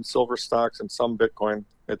gold and silver stocks and some Bitcoin.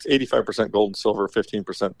 It's 85% gold and silver,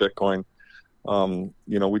 15% Bitcoin.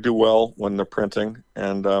 We do well when they're printing,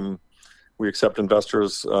 and we accept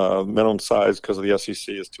investors. Minimum size because of the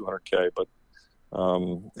SEC is 200K, but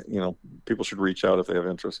people should reach out if they have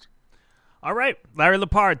interest. All right, Larry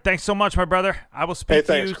Lepard, thanks so much, my brother. I will speak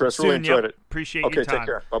to you thanks, Chris. soon. Really enjoyed it. Appreciate your time. Okay, take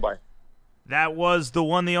care. Bye-bye. That was the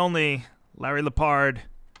one, the only Larry Lepard.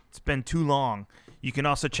 It's been too long. You can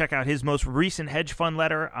also check out his most recent hedge fund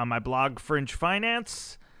letter on my blog, Fringe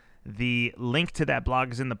Finance. The link to that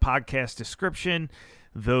blog is in the podcast description.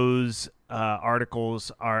 Those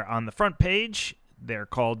articles are on the front page. They're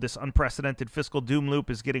called "This Unprecedented Fiscal Doom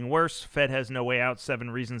Loop is Getting Worse. Fed Has No Way Out.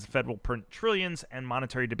 7 Reasons the Fed Will Print Trillions, and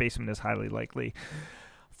Monetary Debasement is Highly Likely."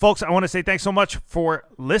 Folks, I want to say thanks so much for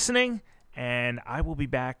listening, and I will be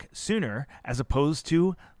back sooner as opposed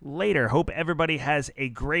to later. Hope everybody has a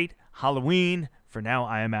great Halloween. For now,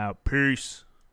 I am out. Peace.